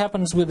 well, what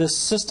happens with this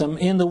system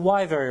in the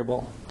Y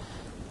variable?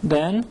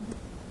 Then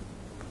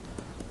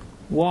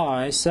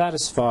Y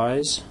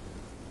satisfies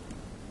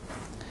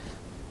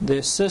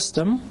the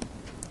system.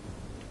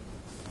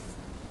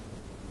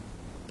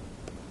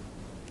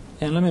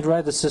 And let me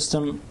write the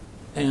system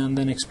and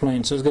then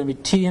explain. So it's going to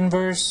be T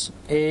inverse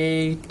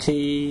A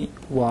T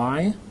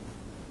Y.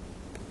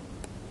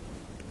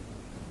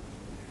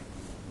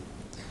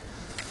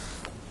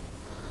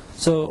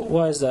 So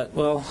why is that?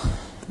 Well,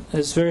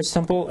 it's very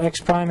simple.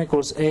 X prime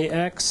equals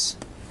AX,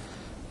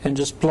 and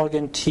just plug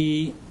in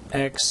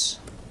TX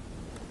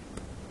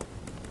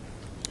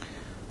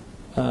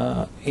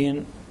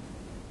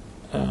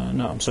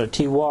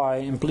TY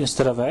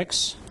instead of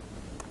X.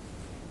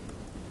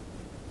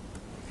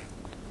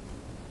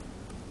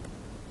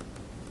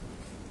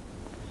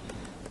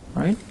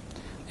 Right?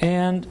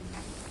 And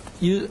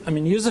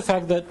use the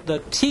fact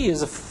that T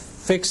is a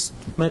fixed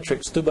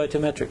matrix, 2 by 2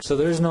 matrix, so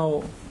there is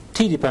no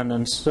T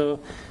dependence. So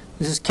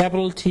this is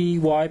capital T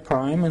Y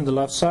prime in the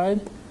left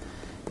side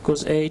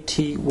equals A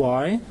T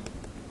Y.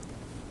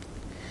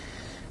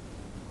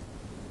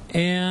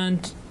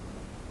 And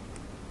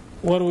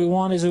what we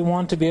want is we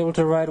want to be able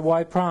to write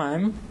Y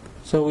prime,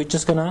 so we're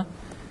just gonna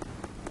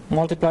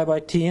multiply by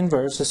T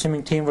inverse,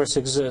 assuming T inverse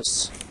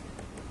exists,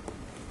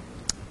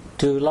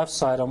 to the left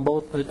side on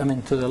both. To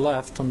the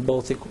left on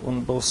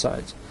both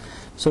sides.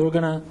 So we're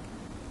gonna.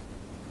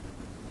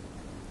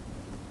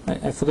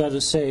 I forgot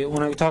to say,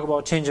 when we talk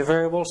about change of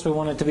variables, we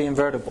want it to be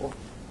invertible.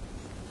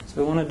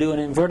 So we want to do an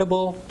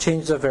invertible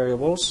change of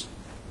variables.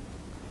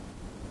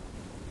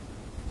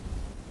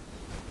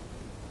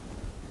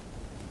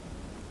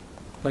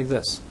 Like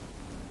this.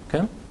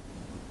 Okay?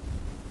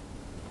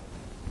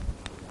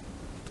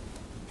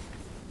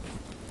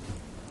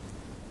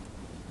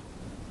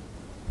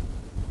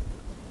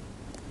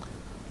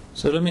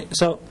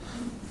 So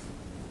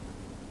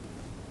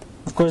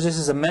of course this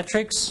is a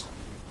matrix,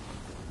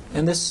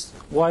 and this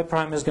Y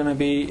prime is going to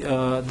be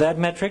that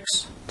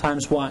matrix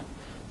times Y.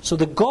 So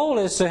the goal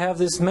is to have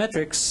this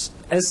matrix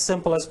as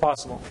simple as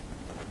possible.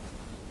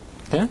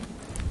 Okay?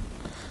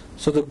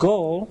 So the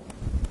goal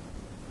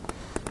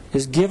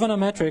is given a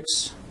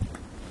matrix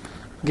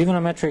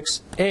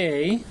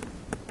A,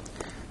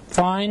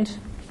 find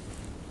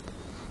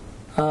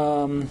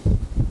a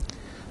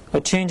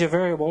change of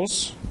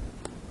variables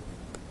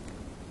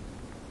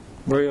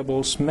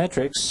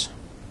matrix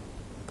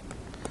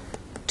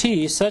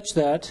T such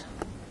that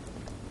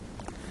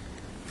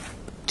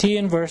T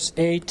inverse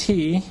AT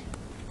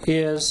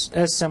is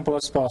as simple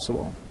as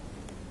possible.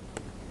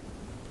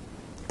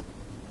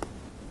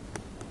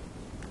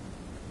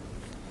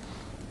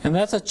 And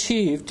that's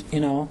achieved,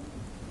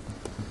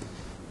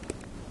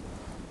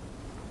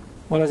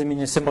 what does it mean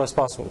as simple as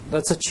possible?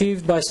 That's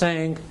achieved by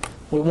saying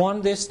we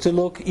want this to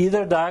look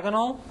either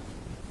diagonal,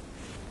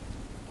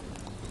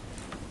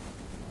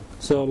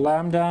 so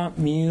lambda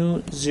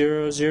mu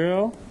 0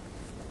 0,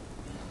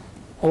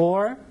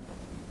 or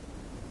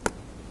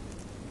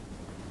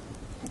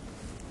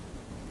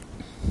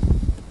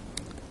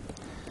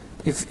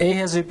if A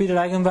has repeated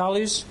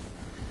eigenvalues,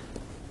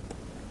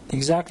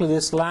 exactly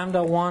this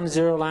lambda 1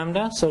 0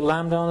 lambda, so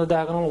lambda on the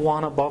diagonal,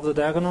 1 above the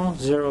diagonal,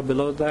 0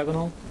 below the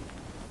diagonal.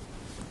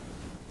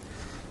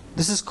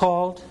 This is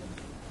called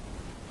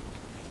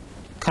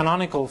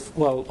canonical,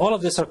 well, all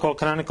of these are called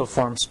canonical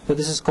forms, but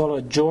this is called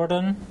a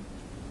Jordan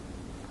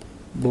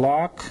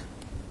block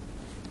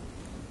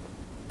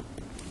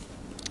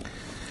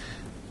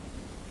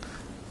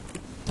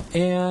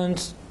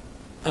and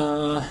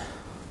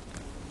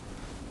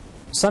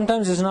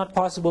sometimes it's not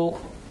possible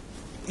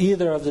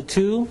either of the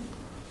two,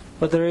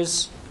 but there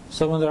is,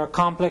 so when there are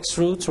complex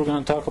roots we're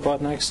going to talk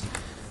about next,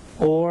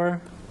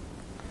 or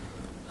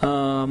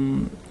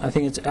I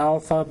think it's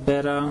alpha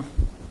beta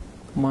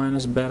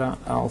minus beta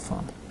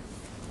alpha.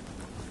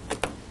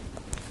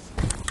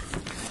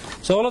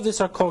 So all of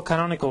these are called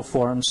canonical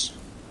forms.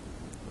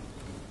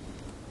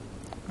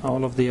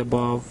 All of the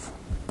above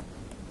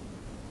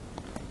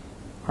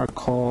are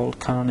called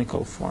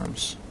canonical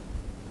forms.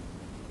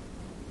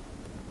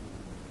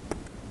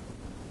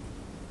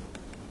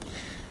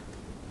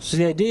 So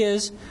the idea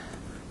is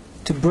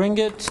to bring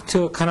it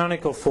to a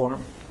canonical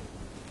form.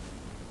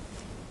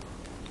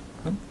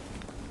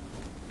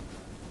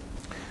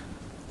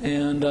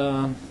 And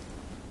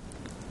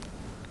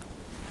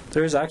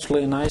there is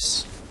actually a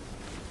nice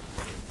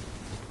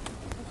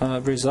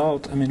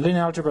result. I mean,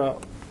 linear algebra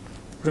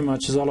pretty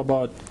much is all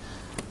about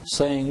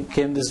saying,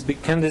 can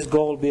this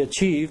goal be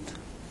achieved?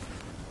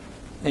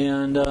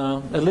 And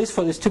at least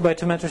for these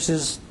 2x2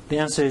 matrices, the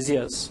answer is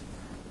yes.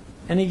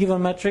 Any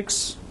given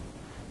matrix,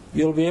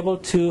 you'll be able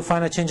to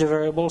find a change of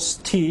variables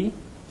t,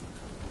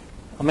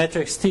 a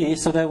matrix t,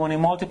 so that when you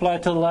multiply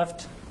to the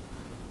left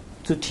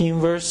to t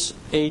inverse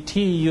AT,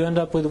 you end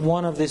up with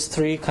one of these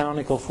three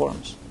canonical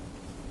forms.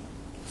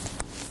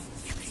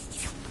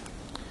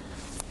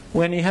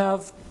 When you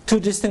have two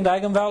distinct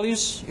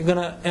eigenvalues, you're going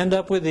to end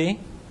up with the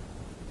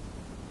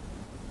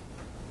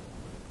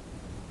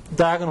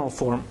diagonal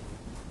form.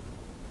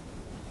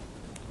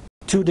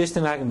 Two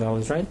distinct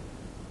eigenvalues, right?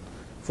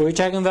 For each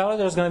eigenvalue,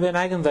 there's going to be an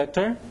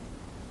eigenvector.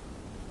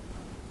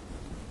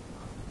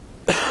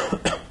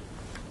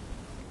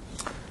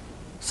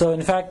 So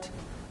in fact,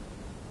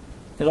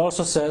 it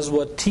also says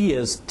what T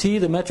is. T,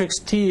 the matrix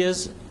T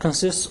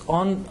consists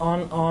on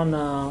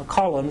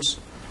columns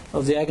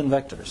of the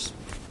eigenvectors.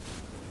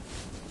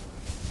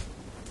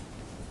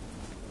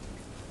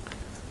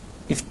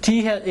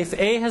 If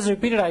A has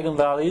repeated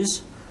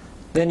eigenvalues,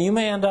 then you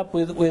may end up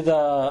with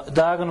a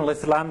diagonal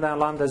if lambda and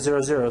lambda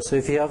 0, 0. So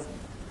if you have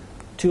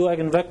two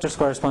eigenvectors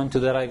corresponding to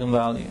that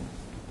eigenvalue.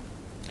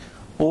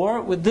 Or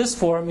with this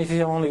form, if you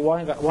have only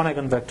one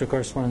eigenvector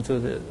corresponding to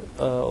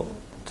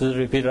the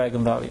repeated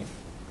eigenvalue.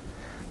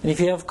 And if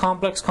you have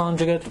complex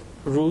conjugate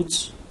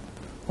roots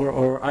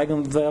or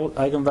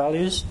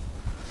eigenvalues,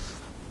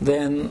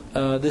 then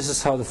this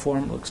is how the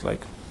form looks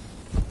like.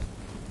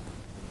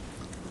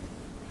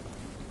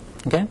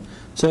 Okay,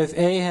 so if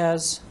A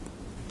has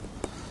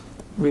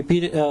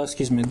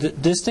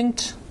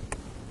distinct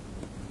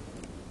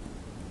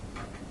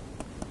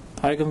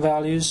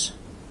eigenvalues,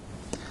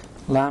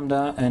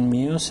 lambda and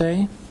mu,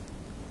 say,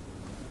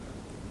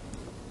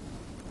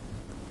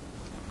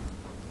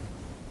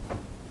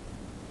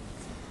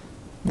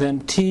 then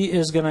T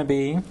is going to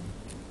be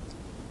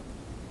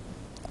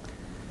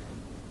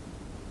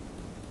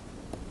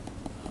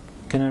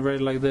can I write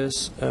it like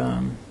this?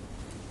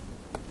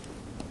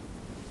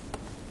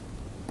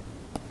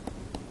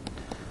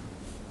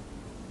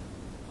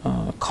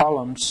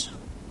 Columns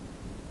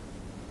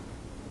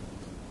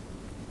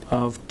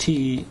of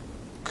T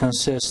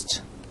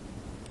consist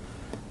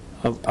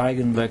of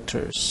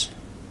eigenvectors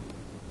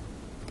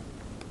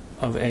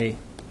of A,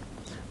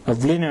 of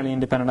linearly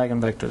independent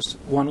eigenvectors,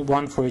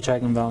 one for each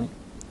eigenvalue.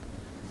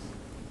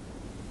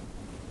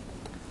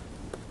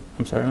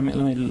 I'm sorry,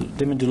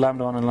 let me do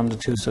lambda 1 and lambda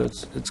 2 so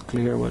it's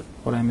clear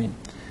what I mean.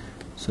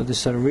 So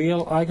these are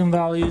real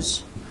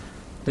eigenvalues,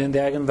 then the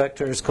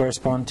eigenvectors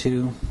correspond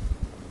to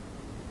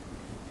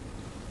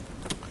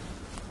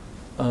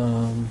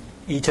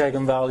each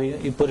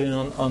eigenvalue. You put it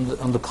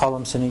on the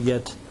columns and you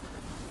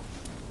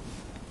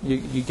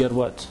get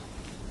what?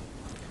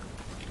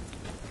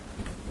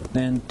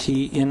 Then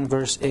T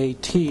inverse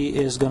AT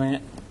is going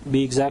to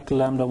be exactly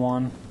lambda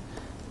 1,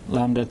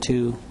 lambda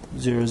 2,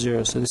 0,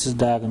 0. So this is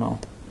diagonal.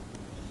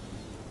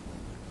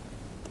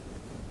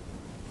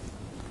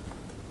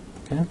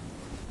 Okay.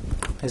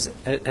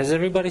 Has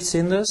everybody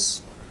seen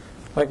this?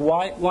 Like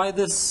why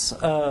this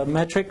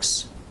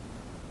matrix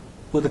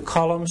with the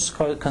columns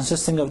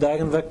consisting of the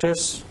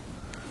eigenvectors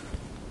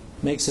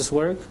makes this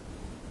work?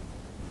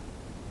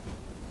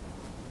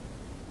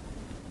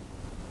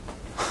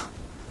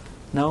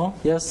 No?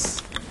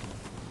 Yes?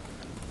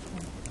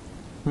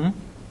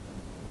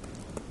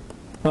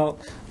 Well,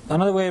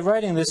 another way of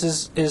writing this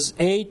is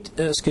AT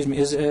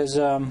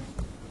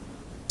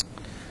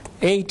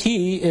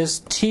is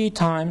T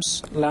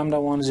times lambda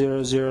 1,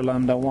 0, 0,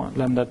 lambda 1,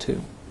 lambda 2.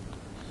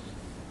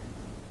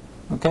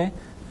 Okay?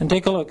 And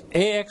take a look.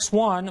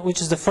 AX1, which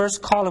is the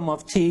first column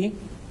of T,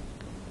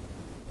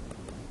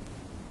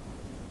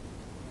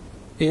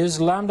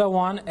 is lambda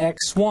 1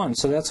 x1.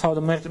 So that's how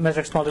the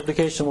matrix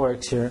multiplication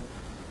works here.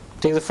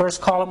 Take the first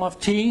column of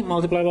T,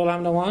 multiply by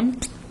lambda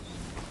 1.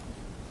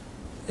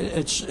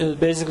 It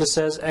basically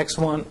says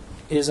x1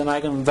 is an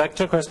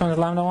eigenvector corresponding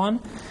to lambda 1.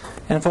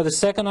 And for the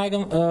second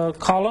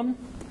column,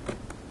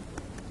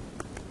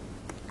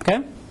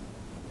 okay?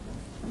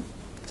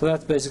 So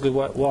that's basically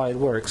why it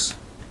works.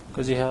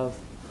 Because you have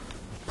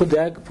put the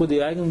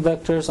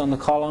eigenvectors on the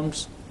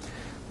columns.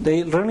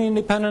 The linearly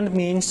independent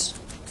means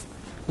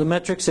the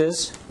matrix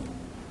is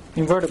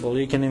invertible.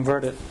 You can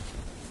invert it.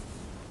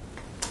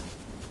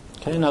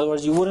 Okay? In other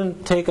words, you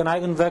wouldn't take an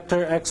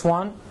eigenvector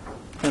x1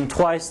 and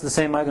twice the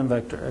same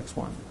eigenvector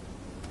x1.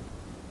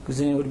 Because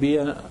then it would be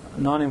a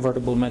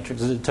non-invertible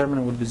matrix. The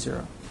determinant would be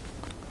 0.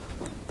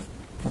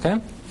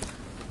 Okay?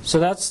 So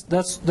that's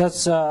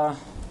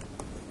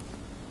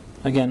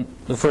again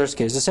the first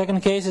case. The second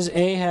case is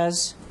A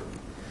has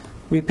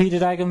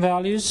repeated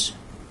eigenvalues.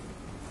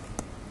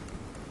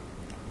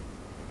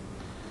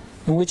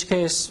 In which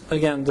case,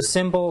 again, the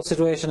simple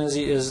situation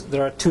is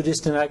there are two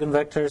distinct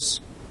eigenvectors.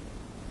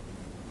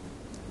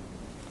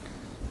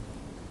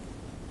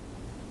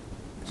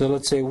 So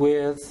let's say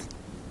with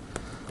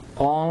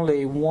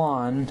only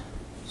one,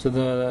 so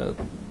the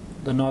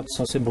not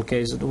so simple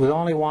case, with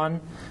only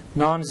one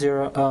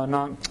non-zero, with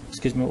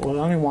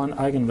only one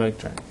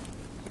eigenvector.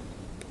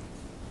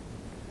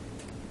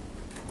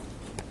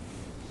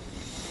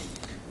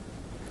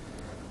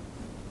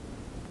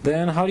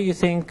 Then how do you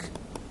think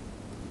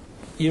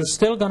you're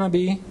still going to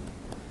be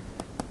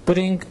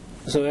putting,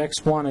 so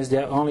x1 is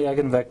the only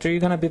eigenvector, you're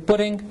going to be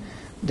putting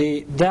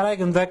that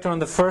eigenvector on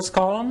the first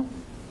column,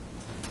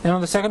 and on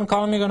the second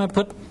column you're going to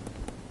put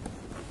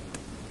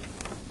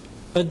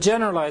a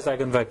generalized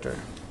eigenvector.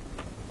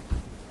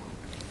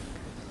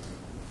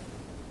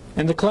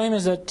 And the claim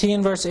is that T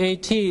inverse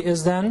AT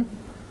is then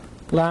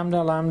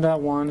lambda, lambda,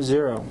 1,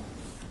 0.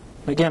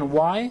 Again,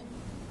 why?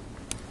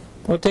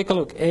 Well, take a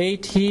look.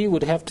 AT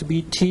would have to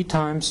be T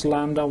times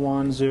lambda,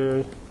 1,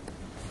 0,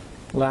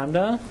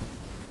 lambda.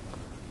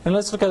 And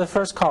let's look at the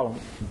first column.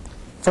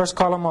 First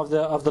column of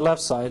the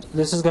left side.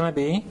 This is going to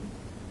be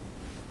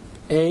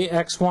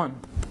AX1.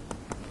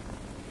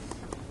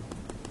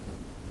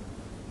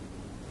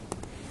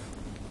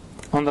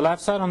 On the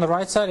left side, on the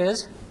right side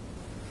is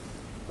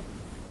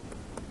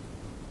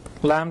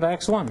lambda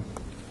x1.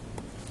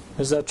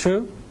 Is that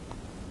true?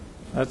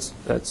 That's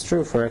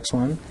true for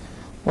x1.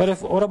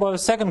 What about the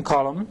second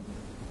column?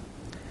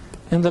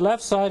 In the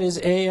left side is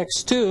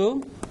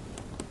ax2,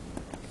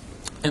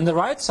 and the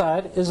right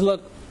side is,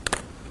 look,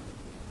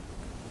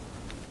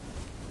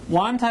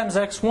 1 times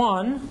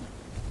x1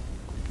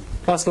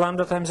 plus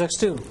lambda times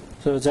x2.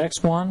 So it's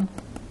x1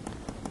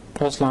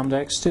 plus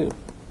lambda x2.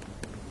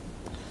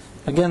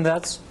 Again,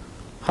 that's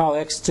how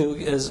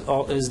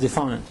x2 is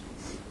defined.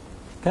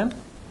 Okay?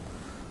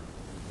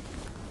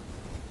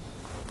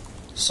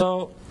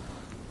 So,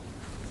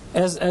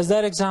 as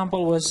that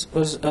example was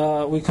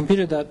we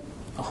computed that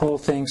whole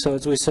thing. So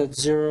as we said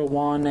 0,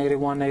 1,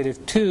 -1,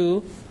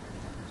 -2.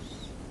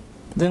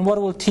 Then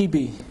what will T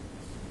be?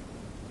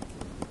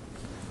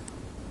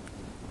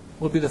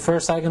 Will be the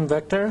first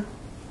eigenvector.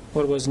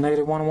 What was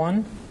 -1,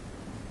 1?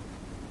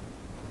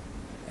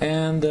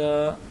 And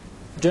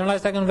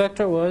generalized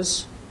eigenvector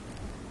was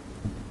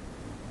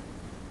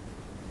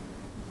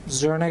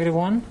 0,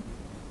 -1?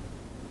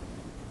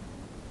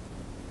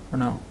 Or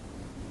no?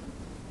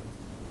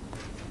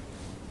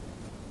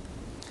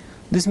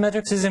 This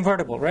matrix is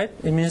invertible, right?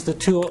 It means the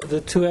two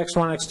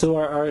x1, x2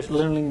 are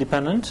linearly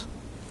independent.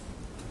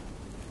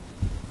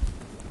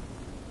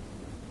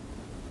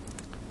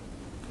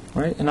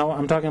 Right? And now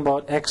I'm talking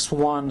about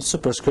x1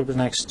 superscript and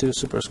x2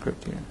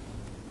 superscript here.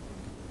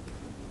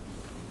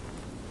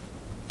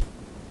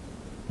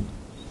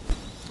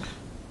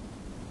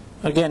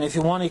 Again, if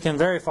you want, you can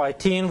verify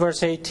T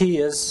inverse AT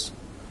is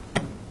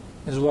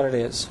what it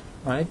is,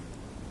 right?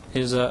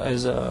 Is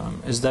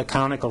the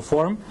canonical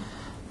form.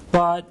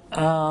 But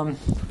so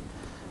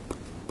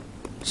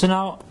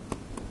now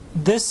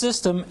this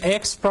system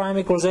x prime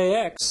equals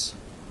ax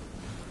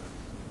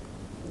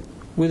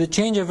with the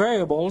change of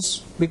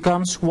variables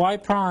becomes y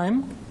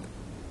prime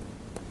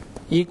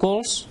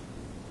equals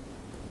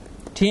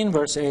T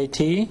inverse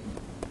AT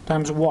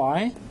times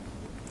y.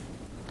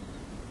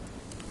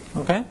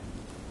 Okay?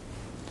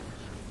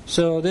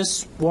 So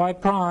this y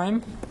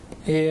prime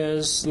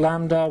is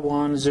lambda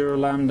 1, 0,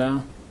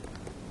 lambda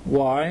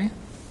y.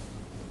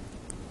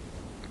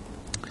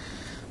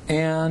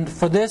 And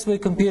for this we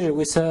computed,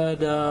 we said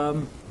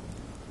the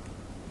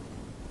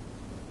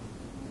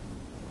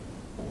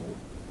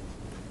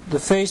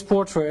phase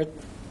portrait,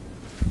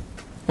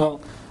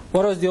 well,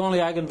 what was the only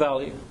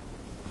eigenvector?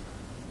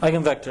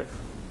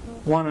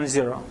 1 and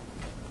 0.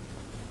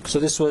 So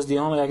this was the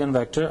only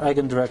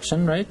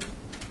eigendirection, right?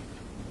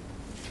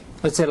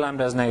 Let's say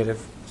lambda is negative,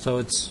 so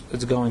it's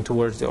going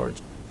towards the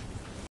origin.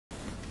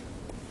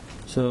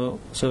 So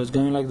it's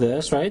going like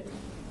this, right?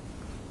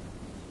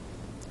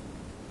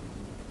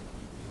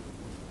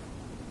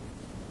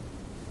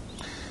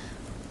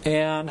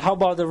 And how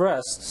about the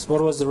rest?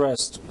 What was the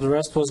rest? The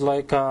rest was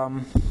like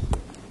so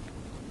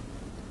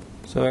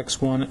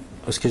x1.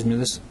 Excuse me.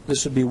 This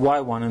would be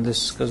y1 in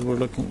this because we're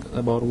looking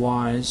about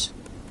y's.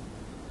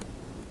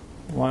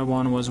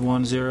 y1 was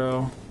 1,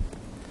 0,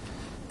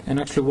 and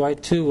actually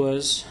y2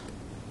 was,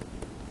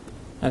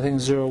 I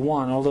think, 0,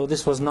 1. Although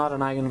this was not an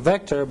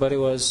eigenvector, but it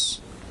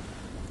was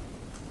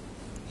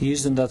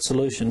used in that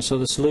solution. So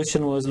the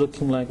solution was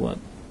looking like what?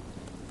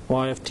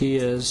 Y of t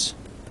is.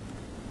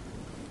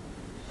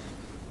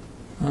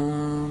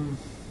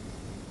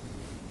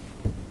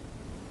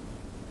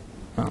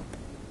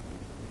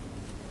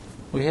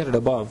 We had it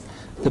above.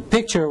 The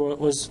picture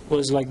was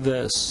like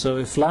this. So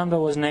if lambda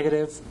was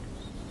negative,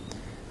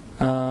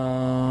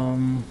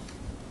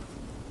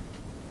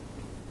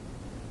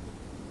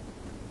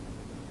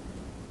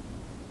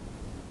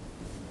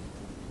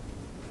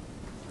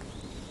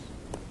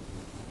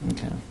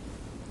 okay.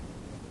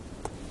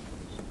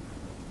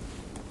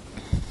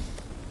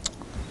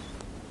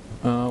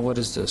 What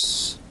is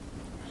this?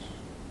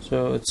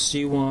 So it's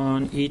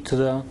C1 e to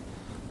the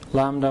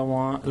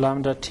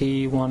lambda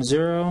t 1,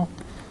 0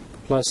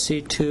 plus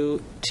C2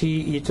 t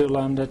e to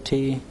lambda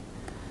t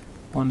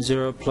 1,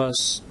 0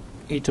 plus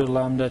e to the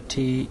lambda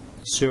t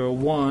 0,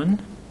 1.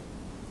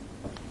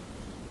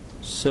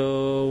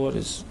 So what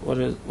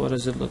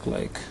does it look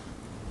like?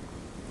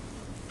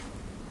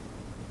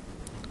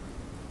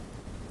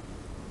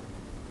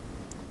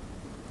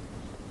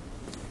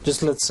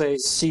 Just let's say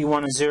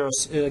C1 is 0,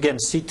 again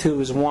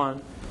C2 is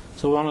 1.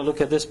 So we want to look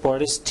at this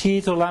part. It's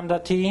t to lambda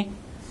t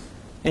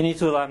and e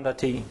to lambda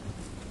t.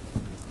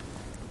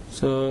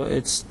 So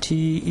it's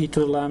t e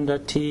to lambda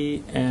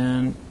t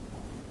and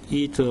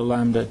e to the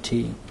lambda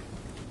t.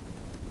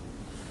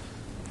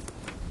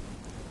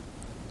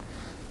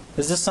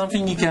 Is this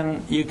something you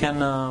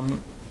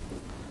can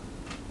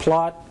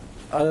plot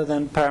other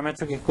than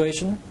parametric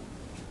equation?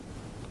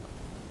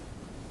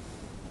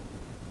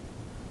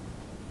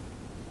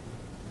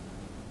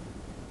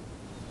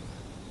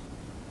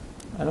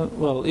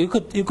 Well, you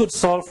could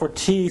solve for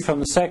t from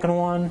the second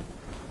one,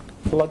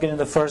 plug it in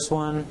the first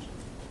one,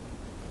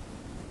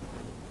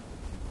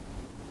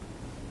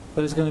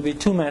 but it's going to be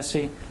too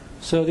messy.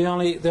 So the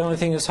only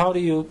thing is, how do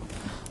you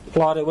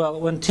plot it? Well,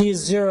 when t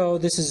is 0,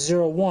 this is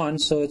 0, 1,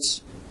 so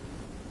it's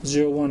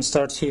 0, 1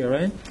 starts here,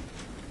 right?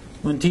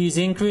 When t is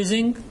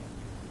increasing,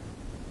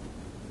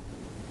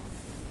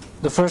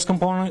 the first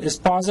component is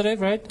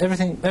positive, right?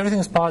 Everything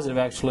is positive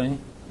actually,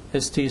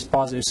 as t is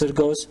positive. So it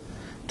goes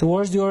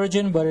towards the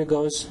origin, but it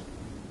goes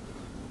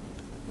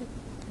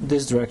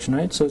this direction,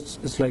 right? So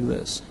it's like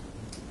this.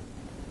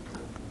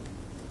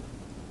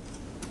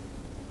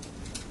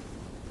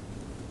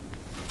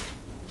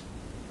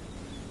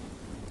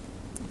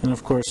 And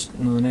of course,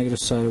 on the negative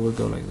side, it would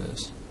go like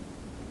this.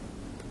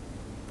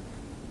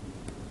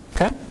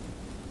 Okay?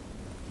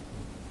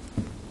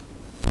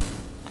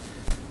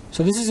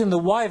 So this is in the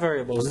y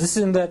variables. This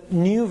is in the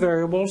new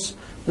variables.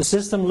 The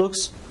system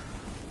looks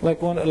like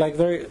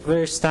very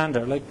very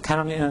standard, like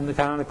in the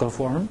canonical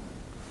form.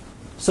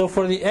 So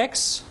for the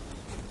x,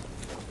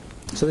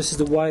 so this is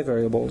the y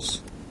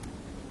variables,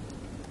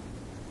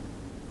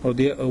 or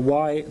the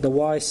y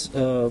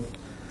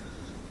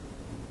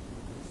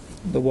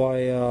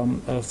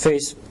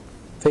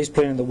face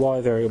plane and the y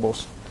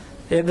variables.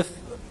 And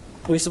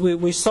we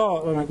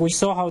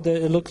saw how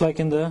it looked like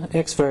in the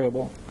x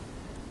variable.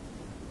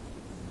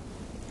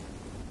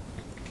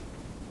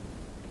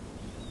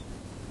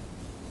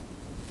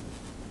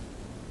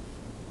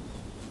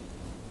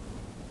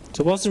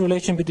 So what's the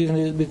relation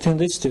between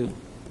these two?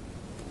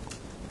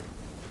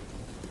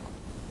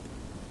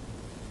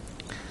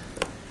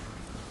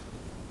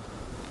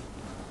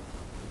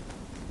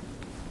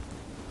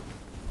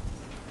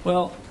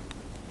 Well,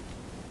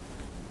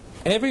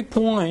 every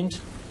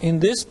point in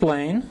this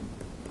plane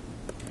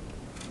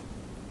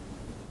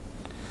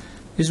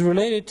is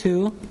related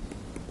to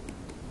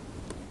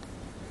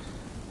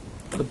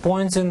the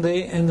points in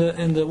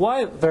the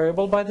y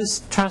variable by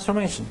this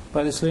transformation,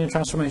 by this linear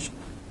transformation.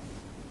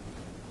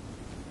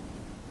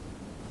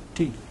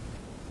 T.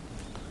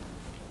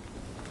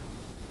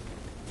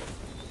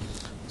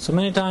 So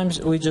many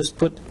times we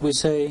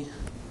say,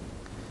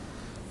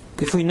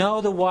 if we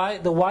know the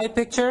y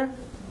picture,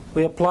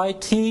 we apply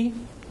t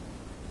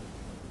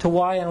to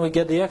y and we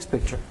get the x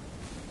picture.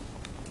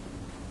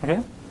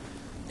 Okay?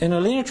 And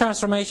a linear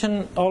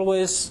transformation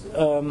always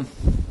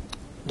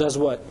does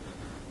what?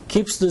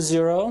 Keeps the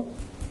 0,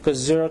 because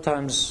 0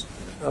 times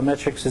a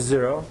matrix is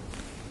 0.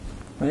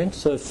 Right?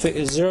 So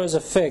 0 is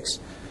a fix.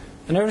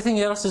 And everything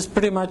else is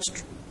pretty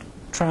much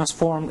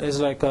transformed, is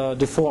like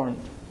deformed.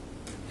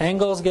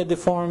 Angles get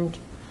deformed.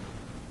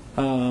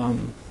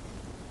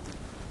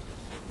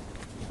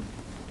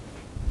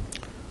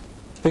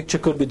 Picture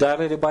could be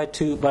dilated by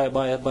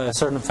a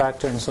certain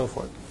factor and so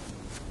forth.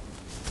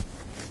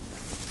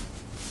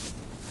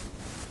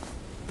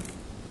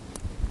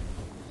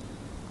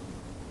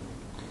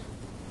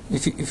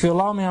 If you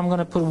allow me, I'm going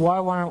to put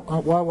y1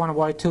 and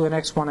y2 and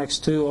x1,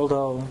 x2,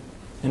 although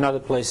in other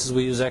places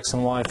we use x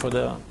and y for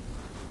the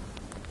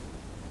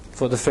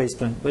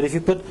faceplane. But if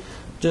you put,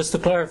 just to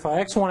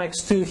clarify, x1,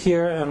 x2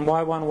 here and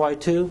y1,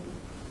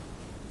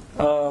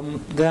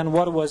 y2, then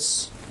what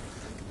was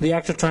the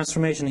actual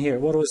transformation here?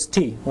 What was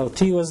t? Well,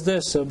 t was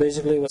this, so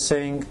basically it was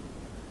saying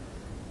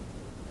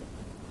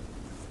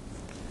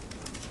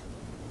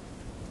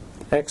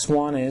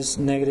x1 is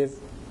negative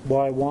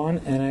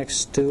y1 and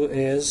x2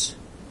 is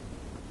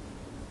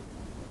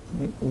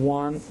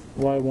 1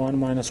 y1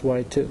 minus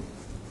y2.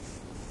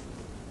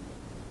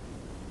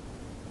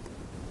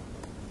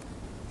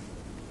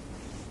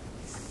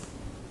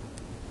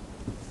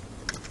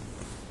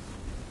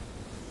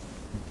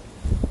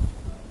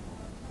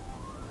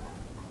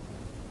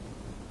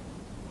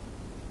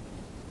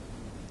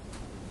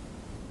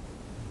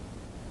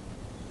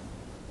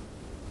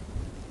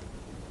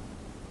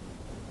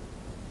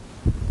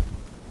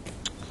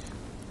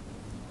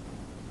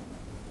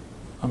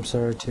 I'm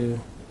sorry to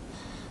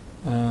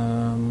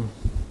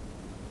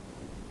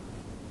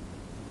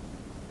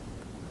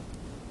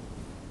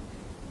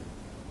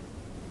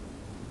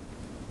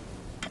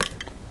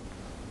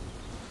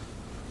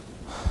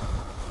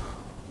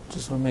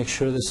just want to make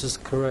sure this is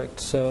correct.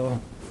 So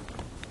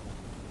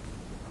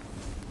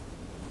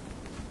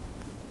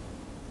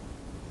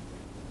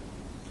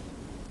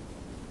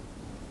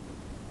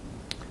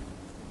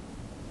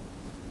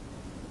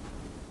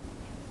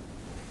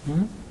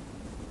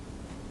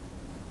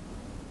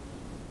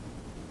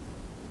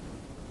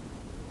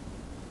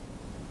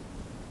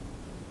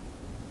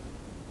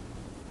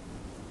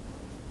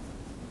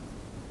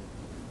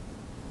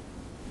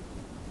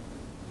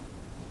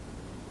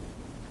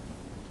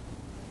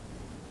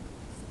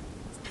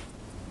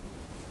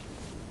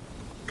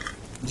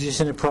Do you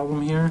see any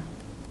problem here?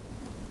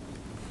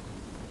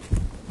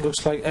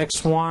 Looks like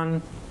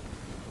x1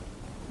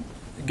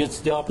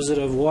 gets the opposite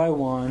of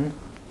y1.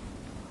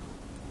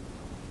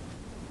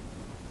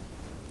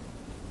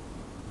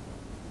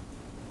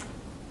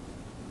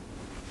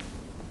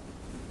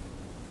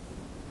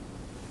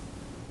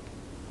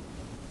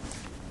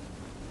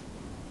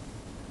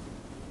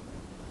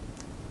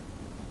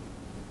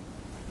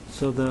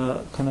 So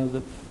the kind of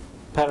the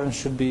pattern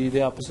should be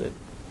the opposite.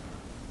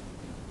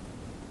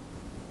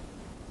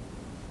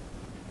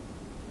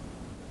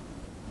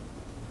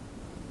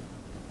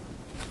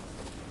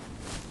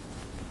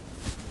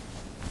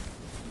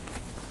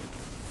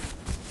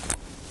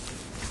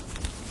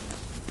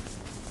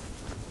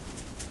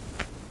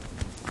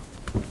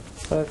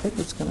 But I think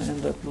it's going to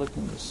end up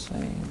looking the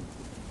same.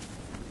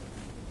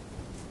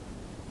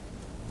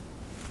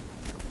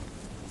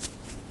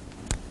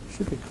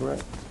 Should be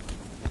correct.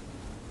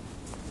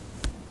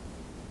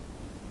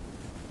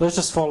 Let's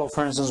just follow,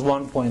 for instance,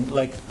 1 point,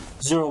 like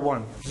 0,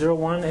 1. 0,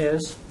 1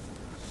 is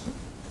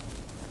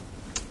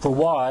for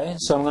y,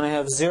 so I'm going to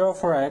have 0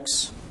 for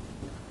x,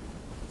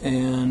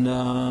 and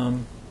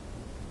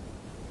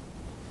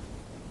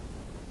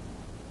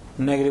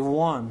negative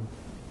 1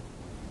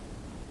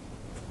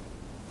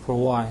 for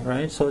y,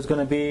 right? So it's going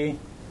to be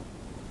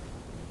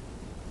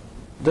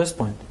this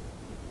point.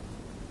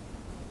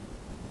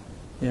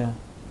 Yeah.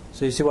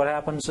 So you see what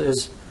happens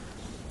is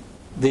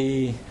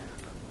okay,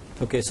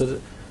 so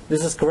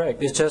this is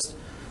correct. It's just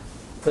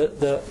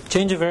the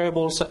change of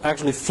variables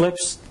actually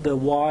flips the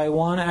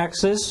y1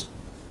 axis,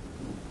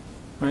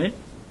 right?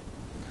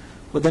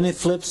 But then it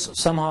flips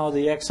somehow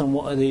the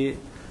the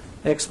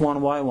x1,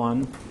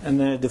 y1, and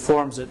then it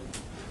deforms it.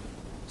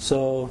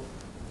 So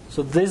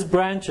these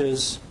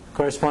branches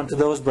correspond to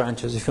those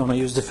branches. If you want to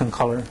use different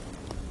color,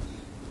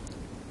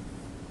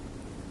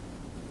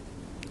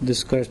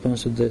 this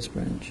corresponds to this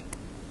branch.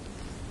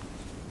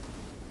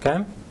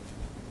 Okay?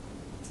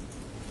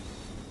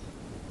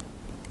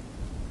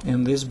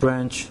 And this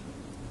branch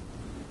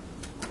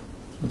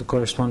would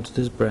correspond to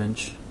this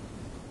branch.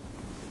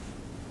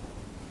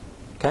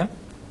 Okay?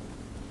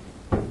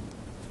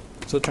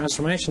 So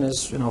transformation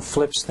is,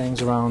 flips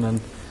things around,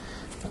 and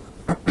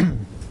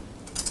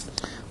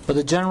but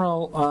the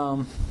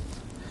general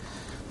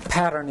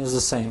pattern is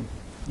the same.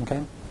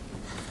 Okay?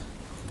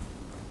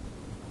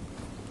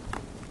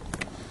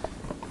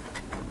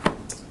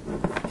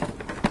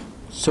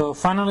 So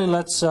finally,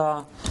 let's.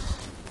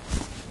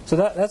 So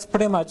that's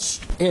pretty much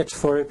it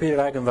for repeated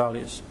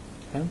eigenvalues.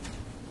 Okay?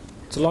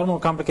 It's a lot more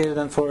complicated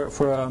than for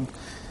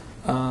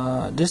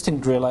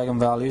distinct real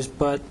eigenvalues,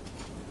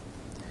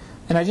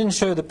 and I didn't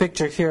show you the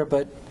picture here,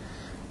 but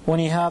when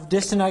you have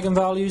distant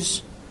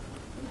eigenvalues,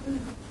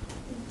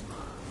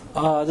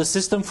 the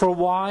system for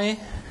y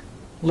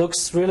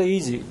looks really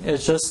easy.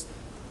 It's just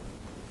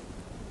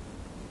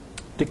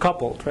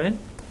decoupled, right?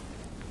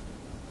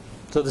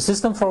 So the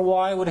system for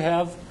y would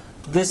have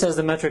this as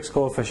the matrix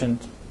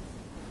coefficient.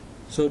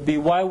 So it would be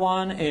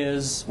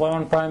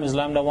y1 prime is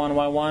lambda 1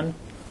 y1.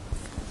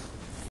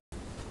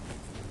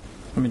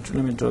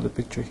 Let me draw the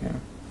picture here.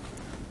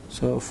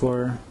 So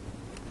for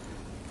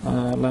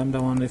lambda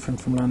 1 different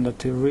from lambda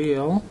 2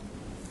 real,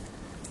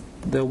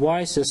 the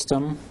y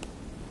system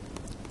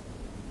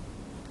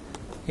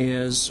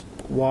is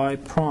y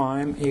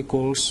prime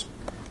equals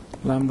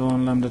lambda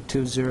 1 lambda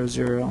 2 0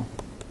 0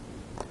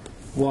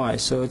 y.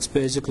 So it's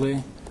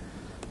basically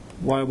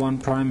y1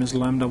 prime is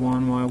lambda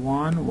 1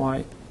 y1,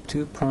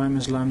 y2 prime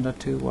is lambda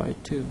 2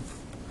 y2.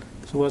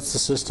 So what's the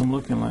system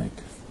looking like?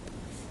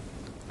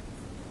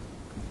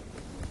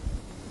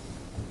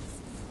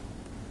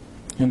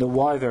 In the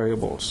y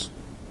variables.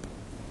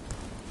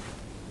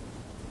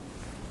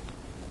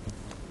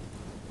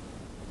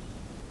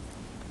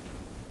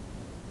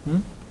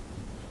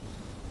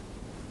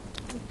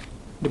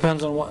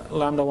 Depends on what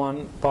lambda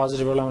 1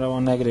 positive or lambda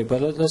 1 negative,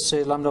 but let's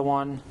say lambda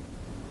 1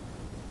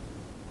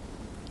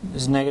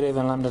 is negative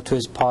and lambda 2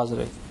 is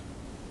positive.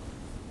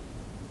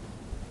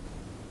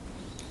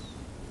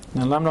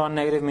 Now lambda 1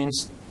 negative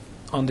means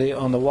on the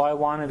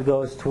y1 it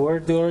goes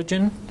toward the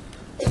origin,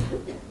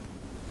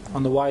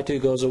 on the y2 it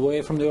goes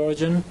away from the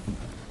origin,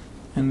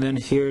 and then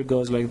here it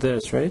goes like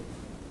this, right?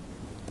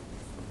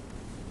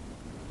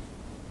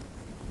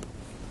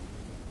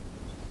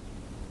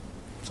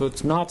 So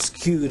it's not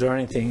skewed or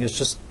anything. It's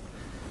just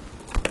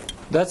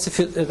that's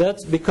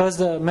because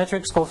the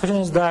matrix coefficient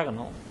is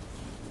diagonal.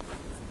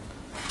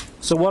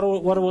 So what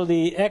will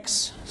the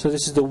x? So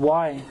this is the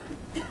y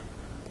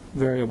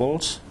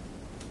variables.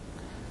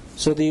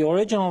 So the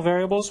original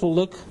variables will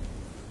look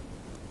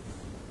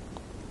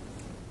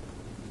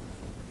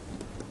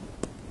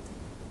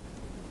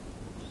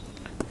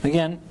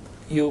again.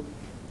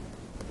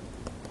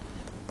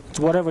 It's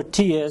whatever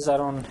t is. I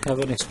don't have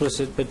an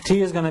explicit, but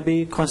t is going to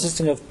be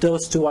consisting of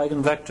those two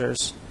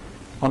eigenvectors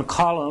on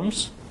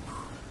columns.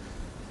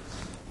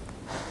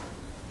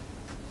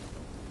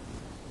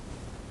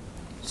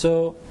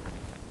 So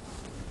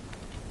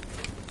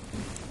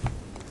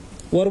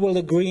what will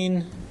the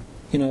green,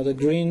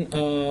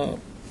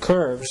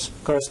 curves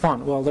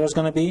correspond? Well, there's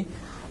going to be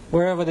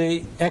wherever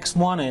the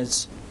x1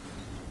 is,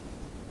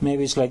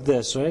 maybe it's like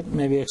this, right?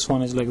 Maybe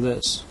x1 is like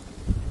this.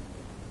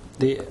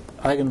 The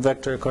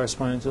eigenvector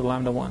corresponding to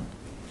lambda 1.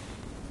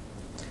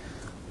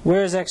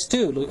 Where is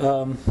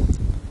x2?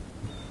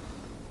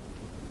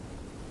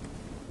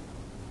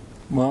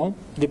 Well,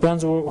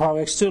 depends on how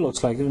x2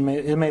 looks like. It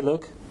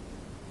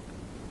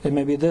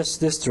may be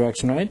this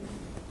direction, right?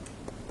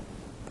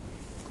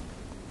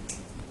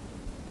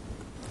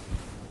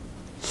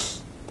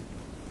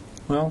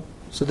 Well,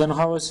 so then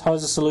how is the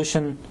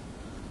solution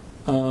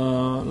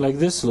like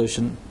this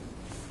solution?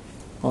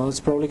 Well,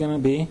 it's probably going to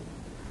be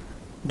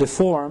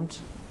deformed,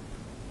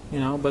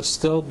 but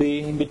still be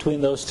in between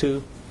those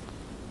two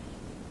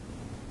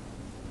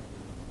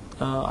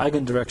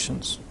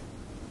eigendirections,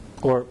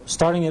 or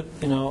starting it,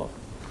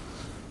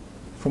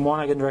 from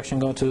one eigendirection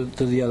going to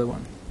the other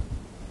one.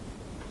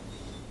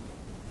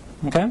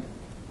 Okay,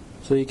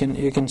 so you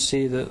can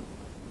see that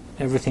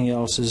everything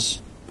else is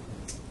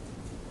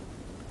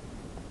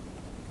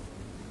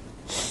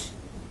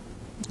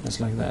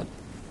like that.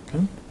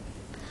 Okay,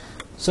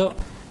 so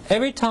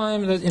every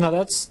time that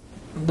that's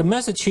the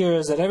message here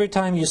is that every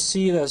time you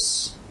see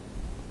this,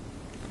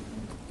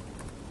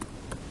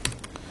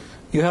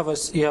 you have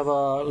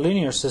a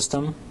linear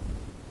system,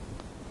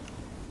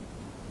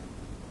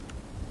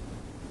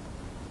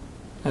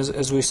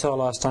 as we saw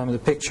last time in the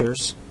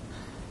pictures,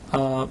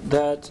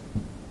 that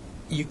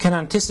you can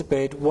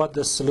anticipate what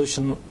the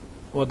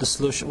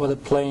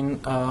plane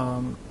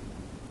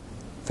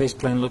face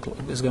plane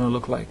is going to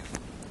look like.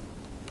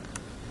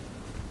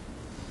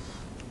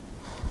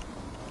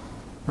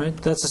 Right?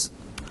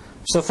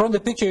 So from the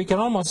picture you can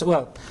almost,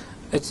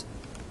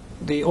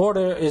 the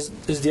order is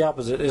the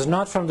opposite. It's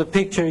not from the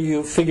picture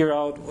you figure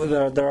out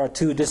whether there are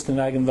two distant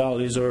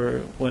eigenvalues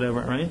or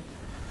whatever, right?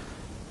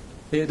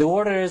 The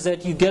order is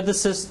that you get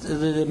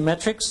the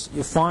metrics,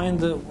 you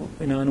find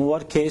in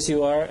what case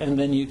you are, and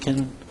then you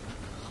can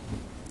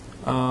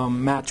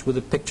match with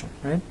the picture,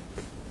 right?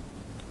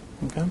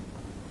 Okay.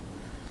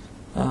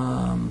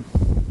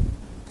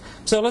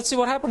 So let's see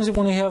what happens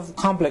when we have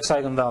complex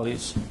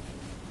eigenvalues.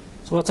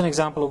 So what's an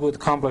example with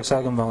complex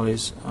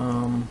eigenvalues?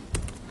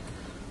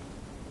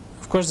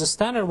 Of course, the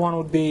standard one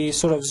would be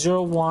sort of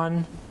 0,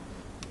 1,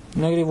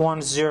 negative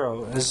 1,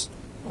 0.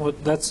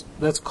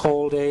 That's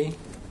called a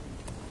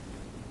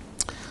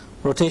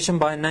rotation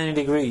by 90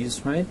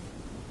 degrees, right?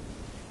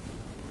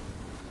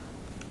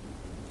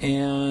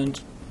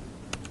 And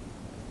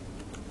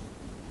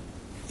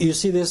you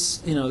see this,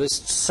 this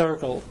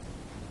circle.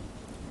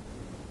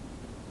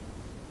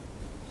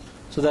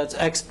 So that's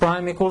x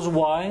prime equals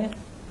y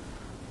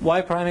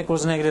prime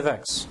equals negative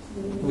x.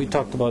 We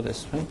talked about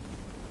this, right?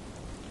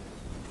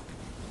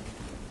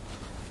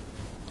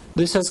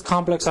 This has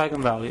complex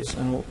eigenvalues,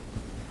 and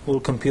we'll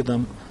compute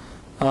them.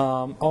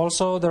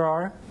 Also,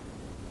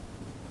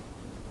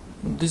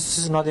 this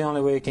is not the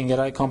only way you can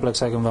get complex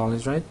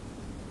eigenvalues, right?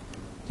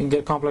 You can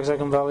get complex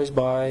eigenvalues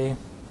by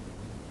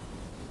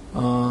I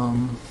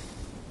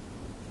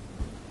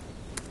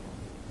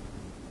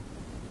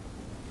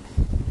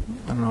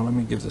don't know, let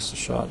me give this a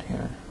shot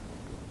here.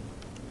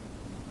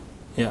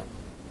 Yeah.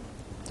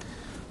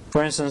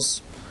 For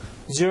instance,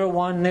 0,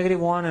 1, negative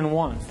 1, and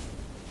 1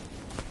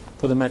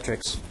 for the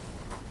metrics.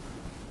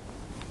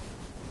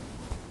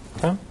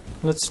 Okay?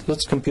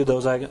 Let's compute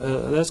those.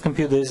 Let's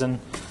compute these and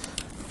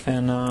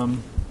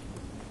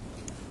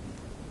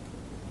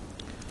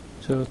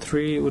so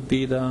 3 would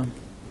be the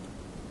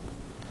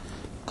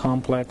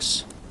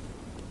complex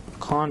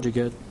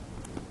conjugate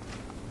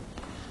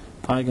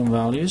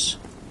eigenvalues.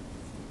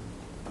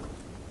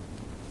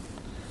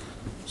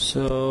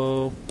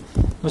 So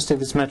let's take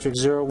this metric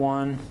 0,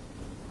 1,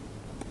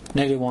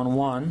 negative 1,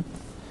 1.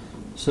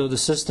 So the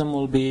system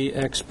will be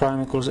x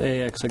prime equals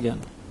ax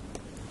again.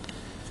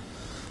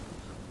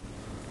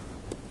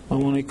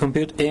 And when we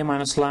compute a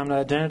minus lambda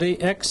identity,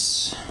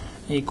 x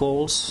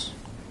equals,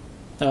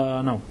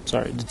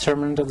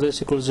 determinant of this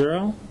equals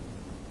 0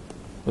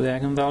 with the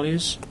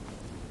eigenvalues.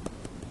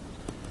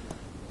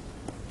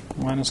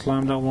 Minus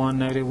lambda 1,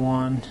 negative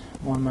 1,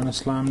 1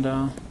 minus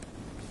lambda.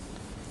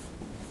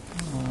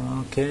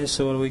 Okay,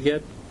 so what do we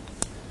get?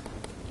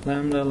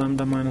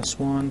 Lambda minus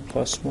 1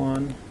 plus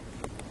 1.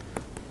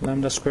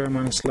 Lambda squared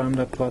minus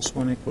lambda plus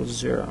 1 equals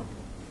 0.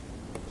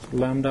 So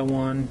lambda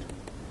 1,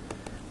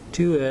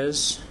 2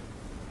 is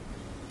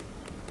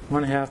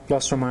 1/2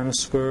 plus or minus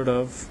square root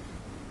of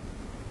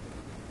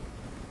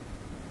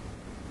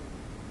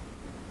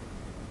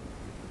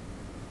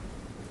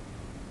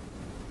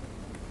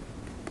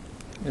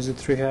is it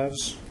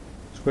 3/2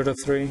 square root of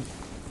 3?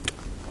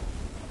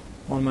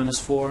 1 minus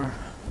 4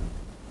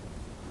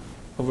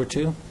 over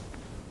 2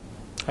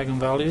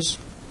 eigenvalues.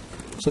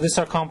 So these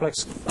are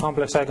complex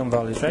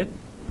eigenvalues, right?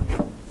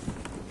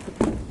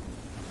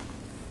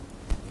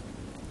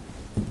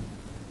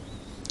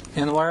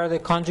 And why are they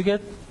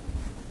conjugate?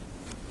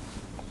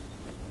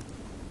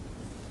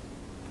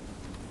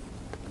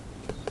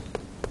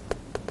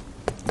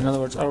 In other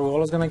words, are we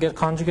always going to get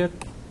conjugate?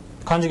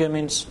 Conjugate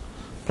means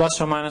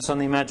plus or minus on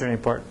the imaginary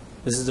part.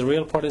 This is the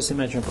real part, this is the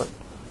imaginary part.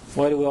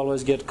 Why do we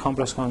always get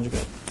complex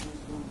conjugate?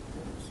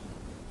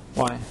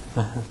 Why?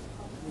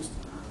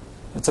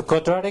 It's a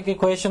quadratic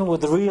equation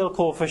with real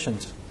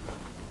coefficients.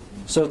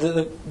 So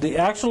the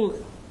actual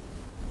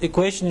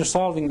equation you're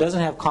solving doesn't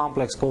have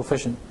complex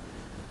coefficient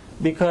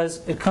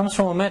because it comes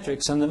from a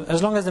matrix, and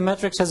as long as the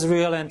matrix has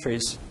real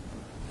entries,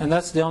 and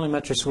that's the only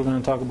matrix we're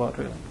going to talk about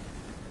really,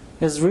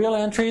 is real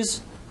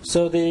entries.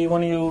 So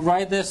when you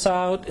write this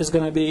out, it's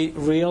going to be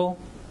real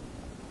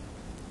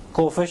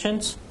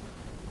coefficients.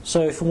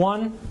 So if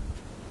one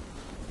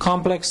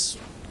complex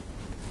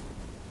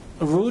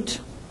root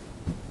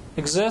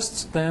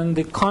exists, then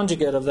the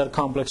conjugate of that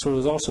complex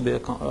root will also be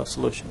a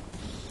solution.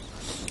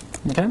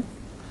 Okay?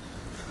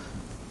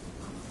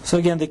 So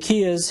again, the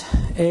key is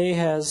A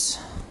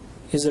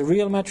is a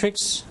real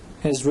matrix,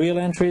 has real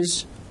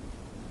entries.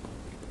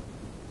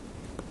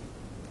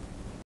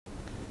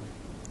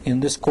 In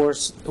this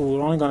course,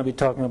 we're only going to be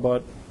talking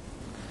about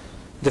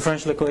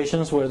differential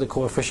equations where the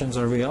coefficients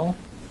are real.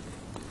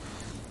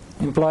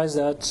 Implies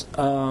that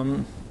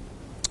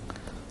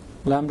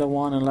lambda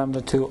 1 and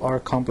lambda 2 are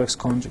complex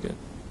conjugate.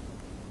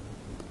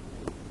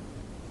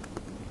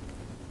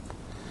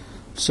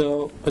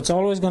 So it's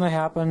always going to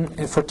happen,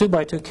 for 2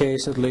 by 2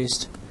 case at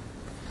least,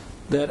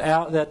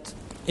 that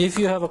if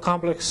you have a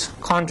complex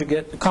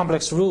conjugate,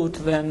 complex root,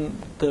 then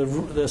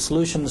the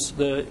solutions,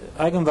 the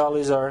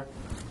eigenvalues are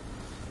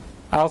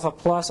alpha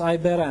plus I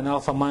beta and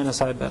alpha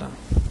minus I beta.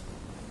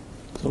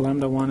 So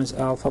lambda 1 is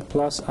alpha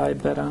plus I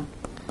beta,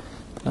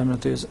 lambda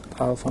 2 is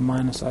alpha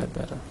minus I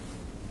beta.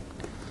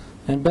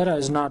 And beta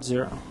is not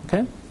 0,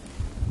 okay?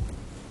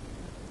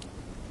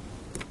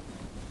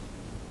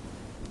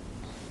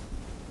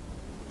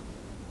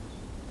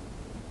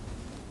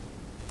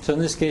 So in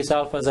this case,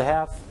 alpha is a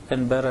half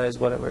and beta is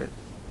whatever it is.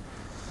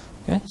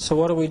 Okay, so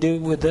what do we do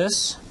with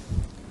this?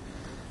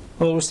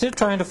 Well, we're still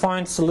trying to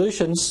find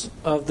solutions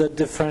of the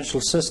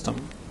differential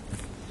system.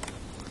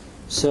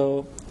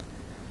 So,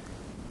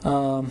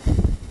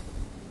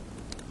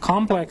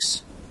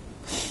 complex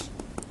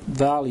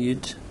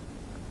valued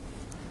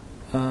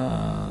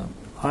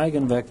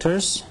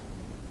eigenvectors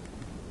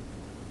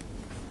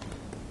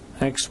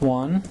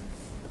x1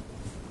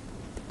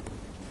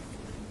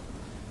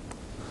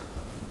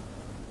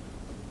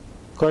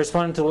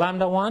 corresponding to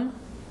lambda 1,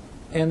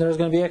 and there's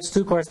going to be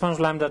x2 corresponds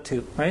to lambda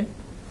 2, right?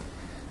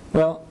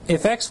 Well,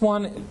 if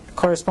x1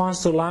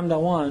 corresponds to lambda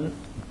 1,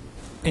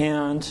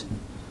 and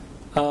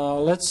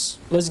let's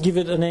give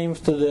it a name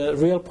to the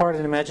real part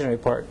and imaginary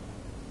part.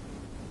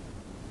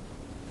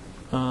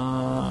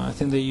 I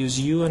think they use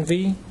u and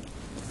v.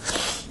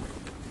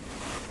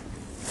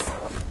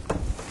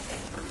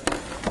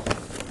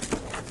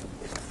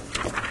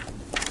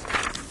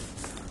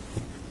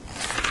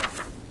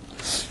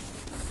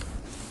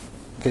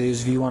 Okay, they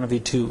use v1 and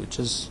v2, which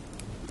is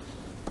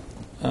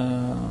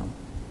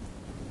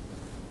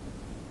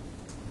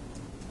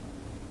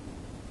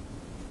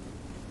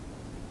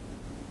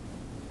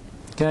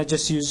can I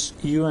just use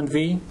u and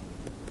v?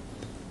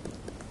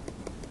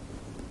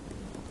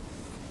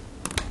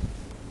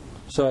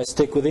 So I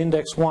stick with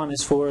index 1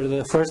 is for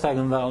the first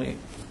eigenvalue.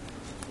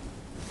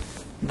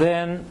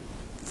 Then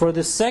for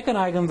the second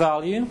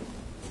eigenvalue,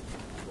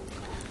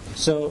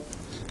 so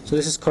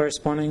this is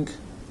corresponding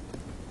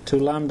to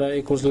lambda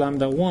equals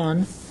lambda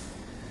 1.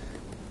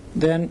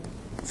 Then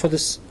for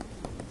this,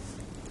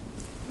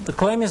 the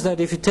claim is that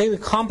if you take the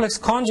complex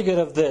conjugate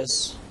of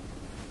this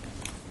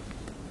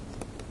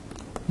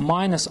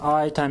minus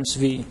I times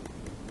v,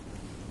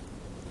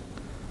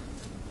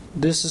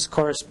 this is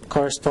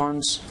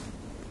corresponds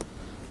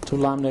to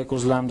lambda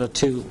equals lambda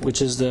 2,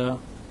 which is the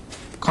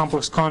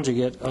complex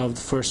conjugate of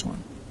the first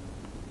one.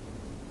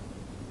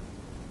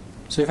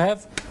 So if I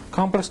have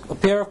a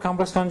pair of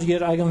complex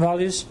conjugate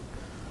eigenvalues,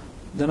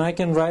 then I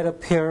can write a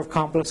pair of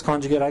complex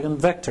conjugate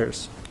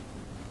eigenvectors.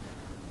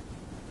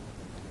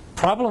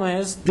 Problem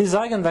is, these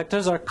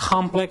eigenvectors are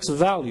complex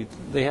valued.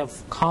 They have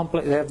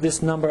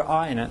this number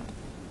I in it.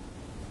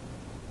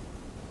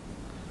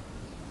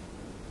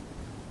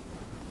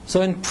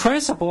 So in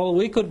principle,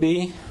 we could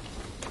be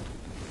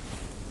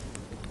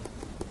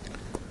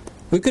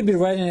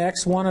writing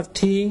x1 of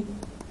t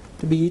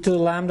to be e to the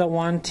lambda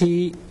 1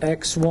 t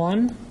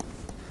x1,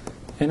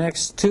 and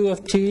x2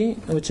 of t,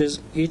 which is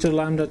e to the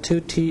lambda 2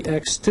 t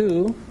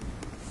x2,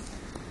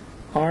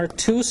 are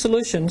two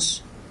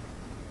solutions,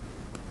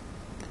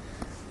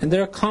 and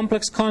they're a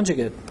complex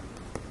conjugate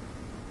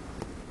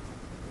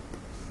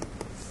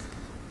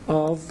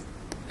of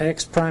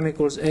x prime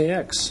equals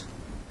ax.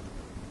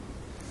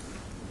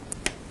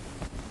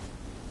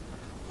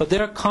 But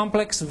they're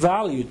complex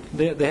valued.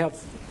 They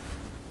have.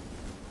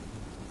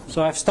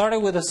 So I've started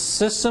with a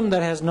system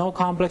that has no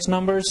complex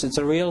numbers. It's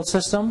a real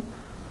system.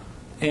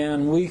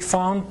 And we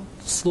found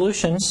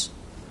solutions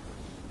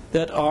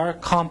that are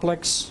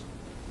complex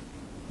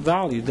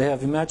valued. They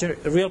have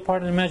a real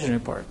part and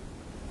imaginary part.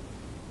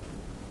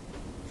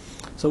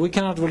 So we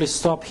cannot really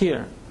stop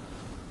here.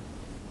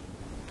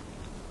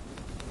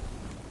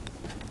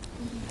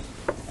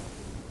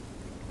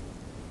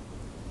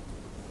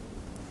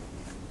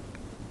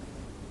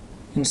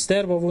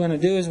 Instead, what we're going to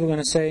do is we're going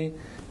to say,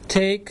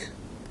 take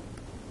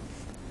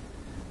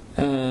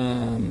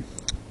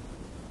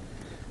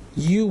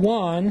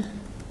u1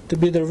 to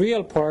be the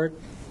real part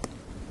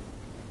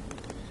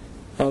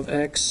of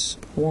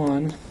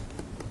x1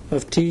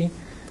 of t,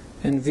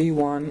 and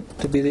v1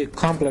 to be the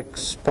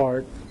complex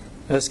part,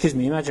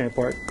 imaginary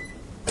part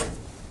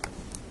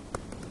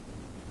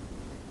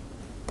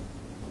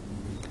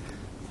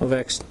of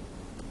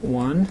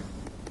x1.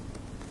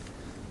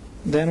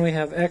 Then we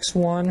have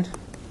x1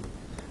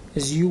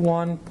 is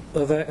u1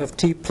 of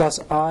t plus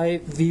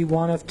I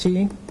v1 of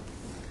t,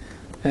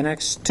 and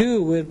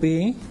x2 will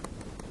be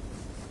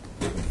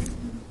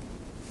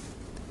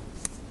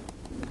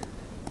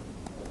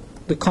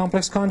the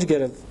complex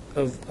conjugate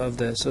of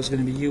this, so it's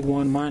going to be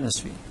u1 minus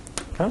v.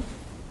 Okay?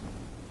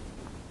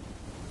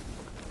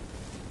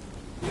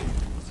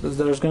 So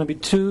there's going to be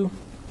two.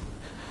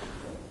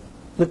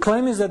 The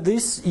claim is that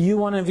these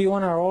u1 and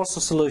v1 are also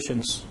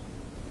solutions,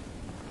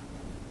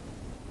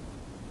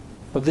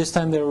 but this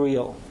time they're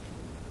real.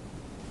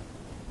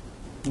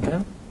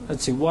 Okay?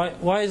 Let's see.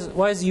 Why is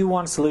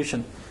u1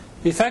 solution?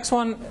 If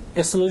x1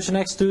 is solution,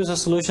 x2 is a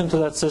solution to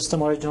that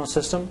system, original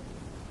system.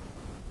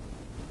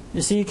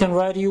 You see, you can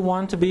write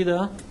u1 to be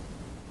the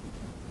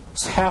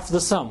half the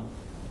sum,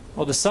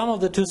 or the sum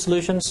of the two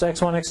solutions,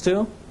 x1,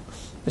 x2,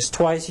 is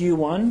twice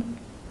u1,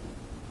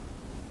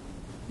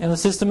 and the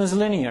system is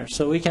linear.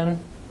 So we can,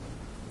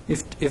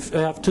 if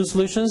I have two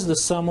solutions, the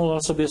sum will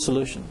also be a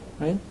solution,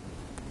 right?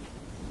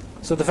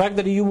 So the fact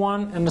that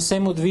u1, and the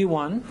same with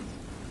v1,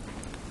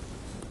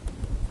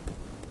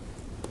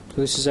 so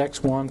this is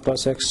x1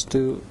 plus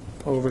x2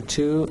 over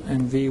 2,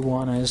 and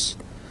v1 is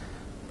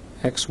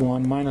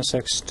x1 minus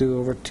x2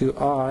 over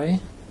 2I,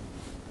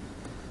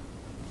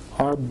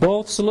 are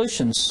both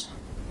solutions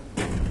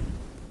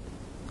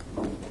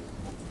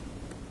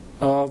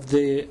of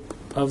the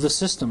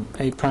system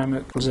A prime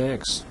equals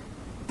Ax.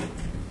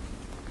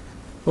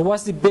 But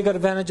what's the big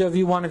advantage of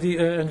v1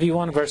 and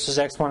v1 versus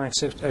x1 and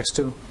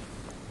x2?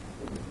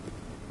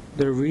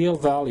 They're real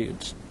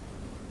values.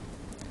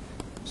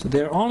 So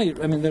there are only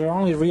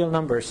real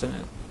numbers in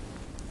it.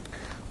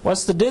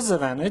 What's the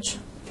disadvantage?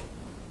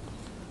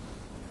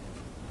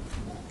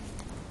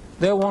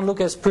 They won't look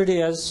as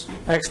pretty as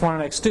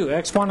x1 and x2.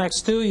 x1 and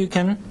x2, you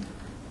can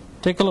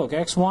take a look.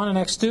 x1 and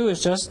x2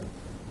 is just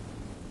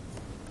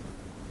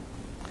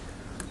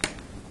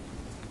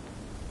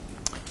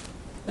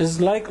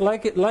like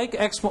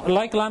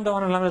lambda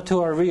 1 and lambda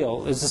 2 are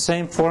real. It's the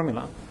same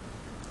formula.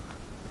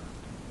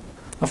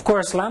 Of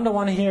course, lambda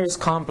 1 here is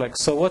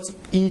complex. So what's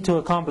e to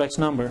a complex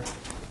number?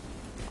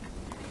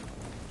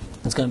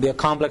 It's going to be a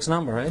complex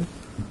number, right?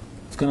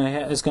 It's going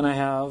to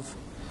have.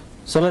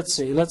 So let's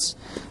see. Let's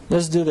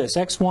do this.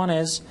 x1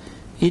 is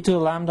e to the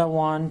lambda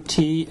 1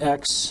 t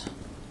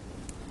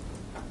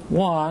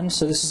x1.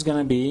 So this is going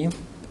to be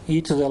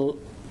e to the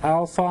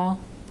alpha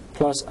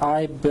plus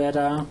I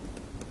beta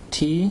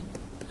t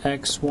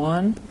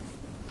x1,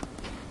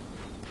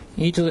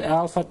 e to the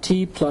alpha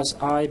t plus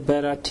I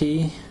beta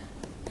t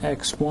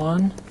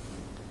x1.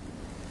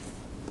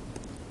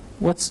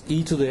 What's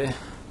e to the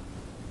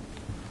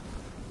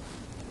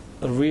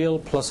a real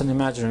plus an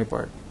imaginary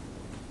part?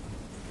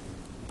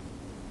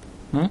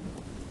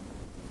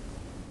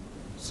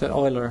 It's that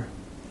Euler.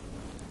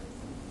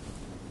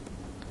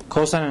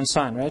 Cosine and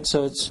sine, right?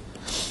 So it's,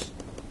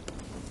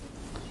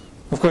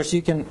 of course,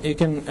 you can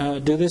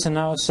do this and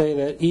now say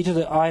that e to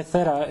the I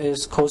theta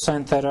is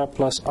cosine theta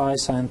plus I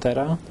sine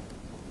theta.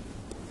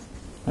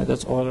 Right,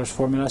 that's Euler's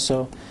formula.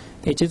 So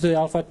e to the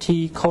alpha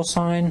t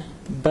cosine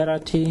beta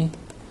t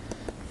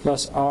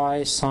plus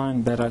I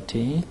sine beta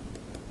t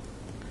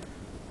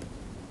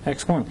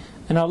x1.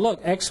 And now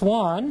look,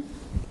 x1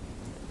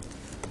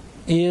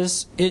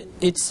 is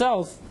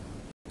itself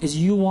is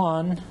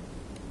u1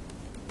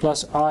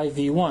 plus I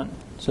v1.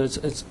 So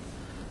it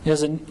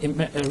has a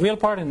real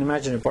part and an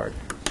imaginary part.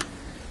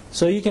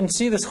 So you can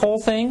see this whole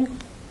thing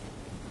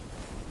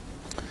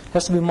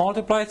has to be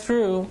multiplied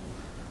through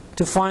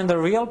to find the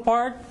real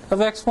part of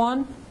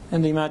x1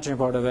 and the imaginary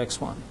part of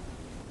x1.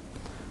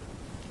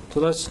 So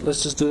let's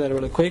just do that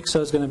really quick.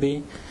 So it's going to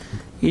be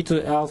e to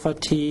the alpha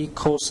t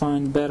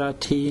cosine beta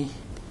t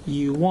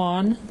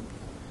u1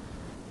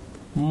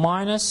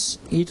 minus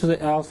e to the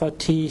alpha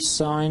t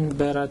sine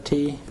beta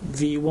t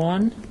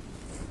v1.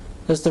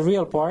 That's the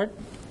real part.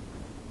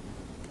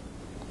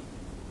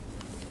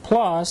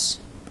 Plus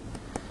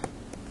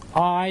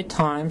I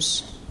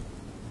times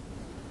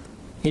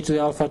e to the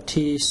alpha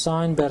t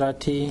sine beta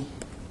t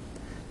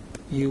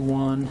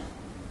u1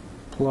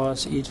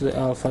 plus e to the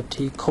alpha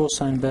t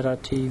cosine beta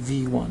t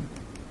v1.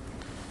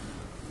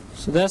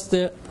 So that's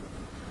the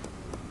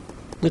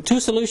two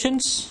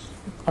solutions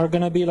are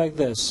going to be like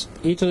this: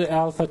 e to the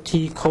alpha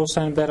t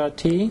cosine beta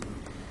t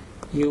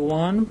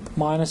u1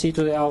 minus e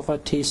to the alpha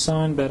t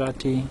sine beta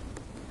t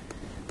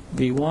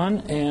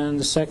v1, and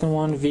the second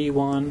one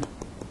v1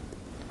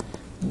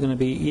 is going to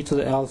be e to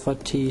the alpha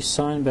t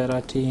sine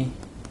beta t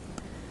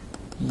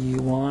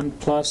u1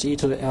 plus e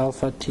to the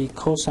alpha t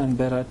cosine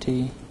beta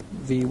t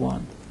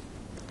v1.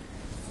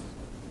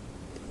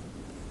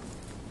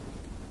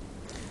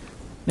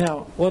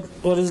 Now,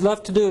 what is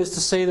left to do is to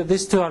say that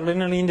these two are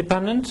linearly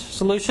independent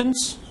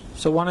solutions.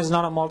 So one is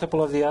not a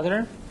multiple of the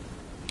other.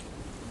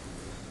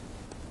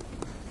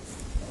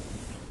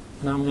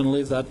 Now I'm going to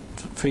leave that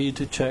for you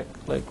to check.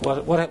 Like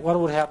what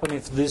would happen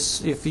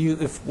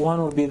if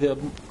one would be the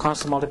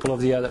constant multiple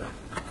of the other.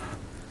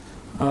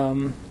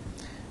 And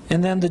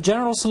then the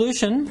general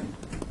solution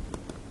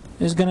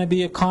is going to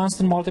be a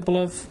constant multiple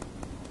of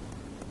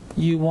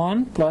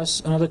u1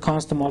 plus another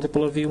constant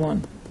multiple of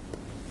v1.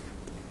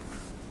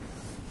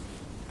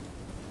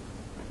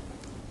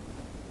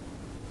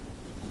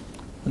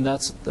 And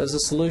that's the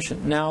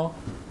solution. Now,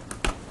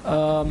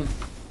 I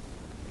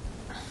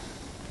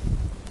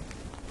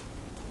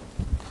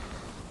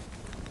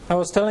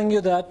was telling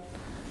you that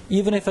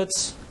even if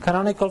it's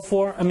canonical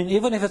form,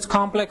 even if it's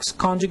complex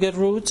conjugate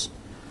roots,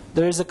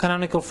 there is a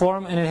canonical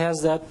form, and it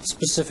has that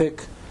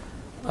specific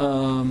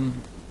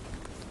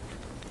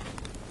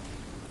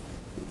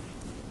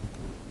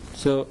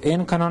so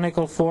in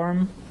canonical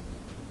form,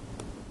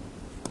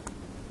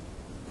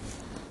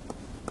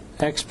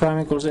 x prime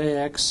equals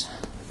ax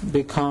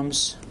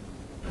becomes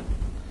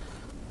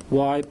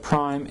y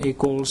prime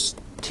equals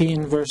t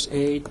inverse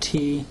a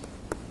t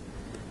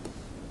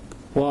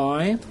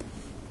y,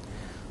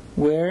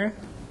 where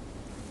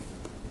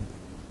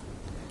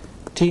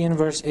t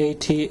inverse a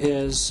t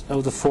is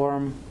of the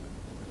form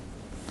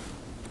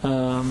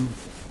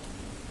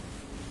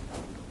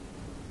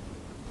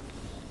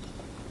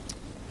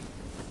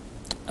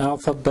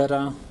alpha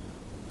beta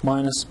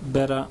minus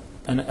beta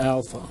and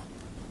alpha.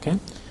 Okay,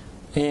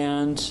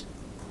 and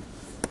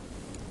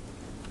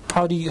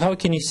how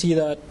can you see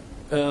that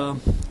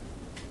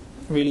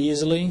really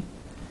easily?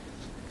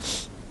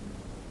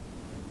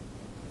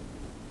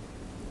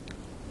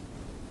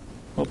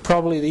 Well,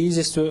 probably the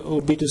easiest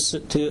would be to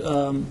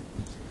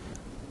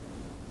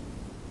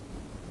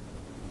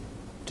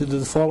do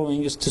the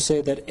following: is to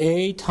say that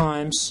a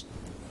times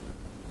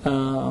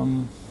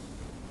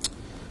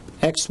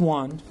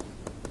x1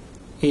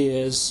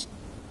 is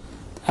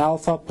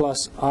alpha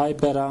plus I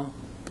beta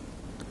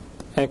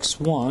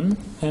x1,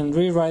 and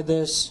rewrite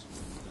this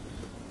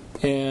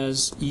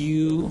as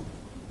u,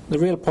 the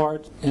real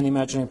part and the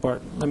imaginary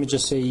part. Let me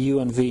just say u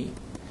and v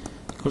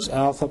equals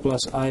alpha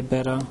plus I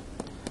beta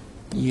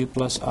u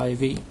plus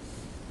iv.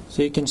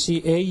 So you can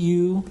see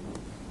au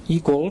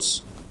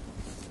equals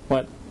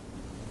what?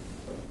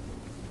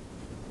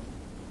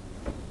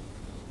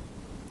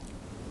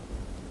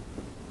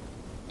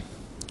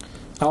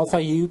 Alpha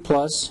u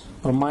plus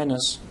or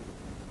minus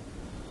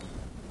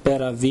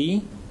beta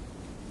v,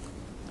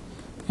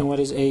 and what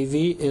is AV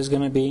is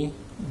going to be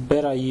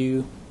beta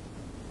u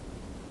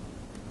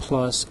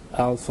plus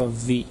alpha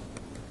v.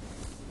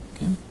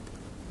 Okay.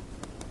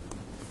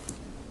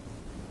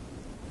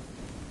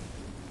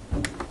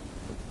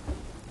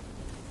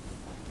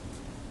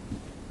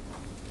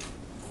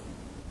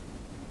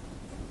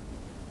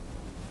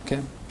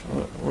 Okay,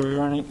 we're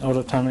running out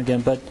of time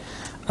again, but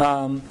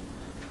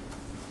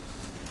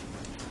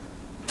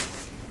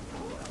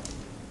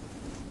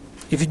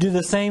if you do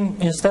the same,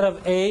 instead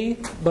of A,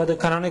 but the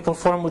canonical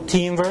form with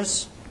T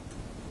inverse,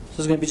 so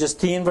it's going to be just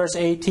T inverse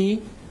AT,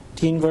 T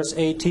inverse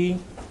AT,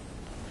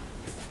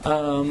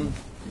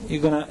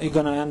 you're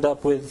gonna end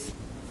up with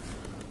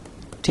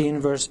T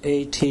inverse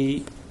AT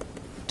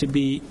to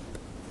be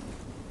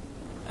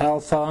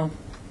alpha,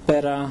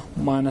 beta,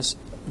 minus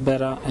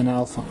beta, and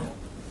alpha.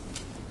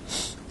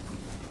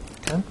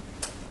 Okay.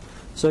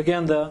 So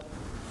again, the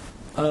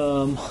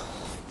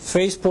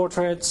phase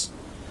portraits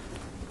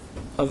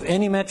of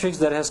any matrix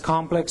that has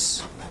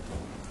complex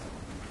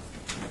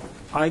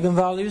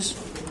eigenvalues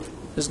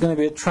is going to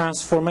be a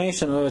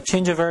transformation or a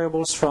change of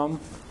variables from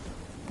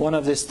one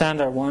of the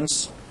standard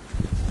ones,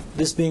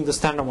 this being the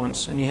standard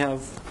ones, and you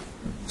have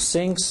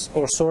sinks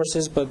or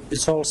sources, but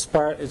it's always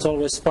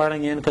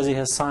spiraling in because it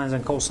has sines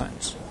and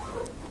cosines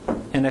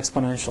in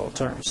exponential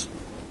terms.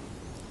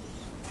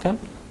 Okay.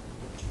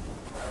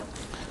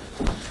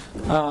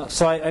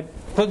 So I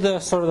put the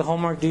sort of the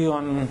homework due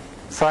on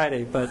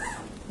Friday, but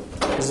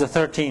it's the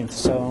 13th,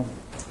 so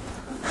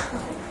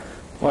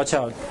watch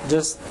out.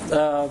 Just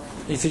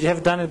if you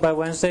have done it by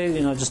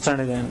Wednesday, just turn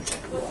it in.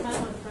 What time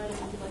on Friday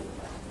would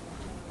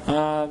you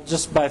like?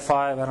 Just by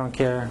 5, I don't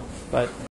care, but.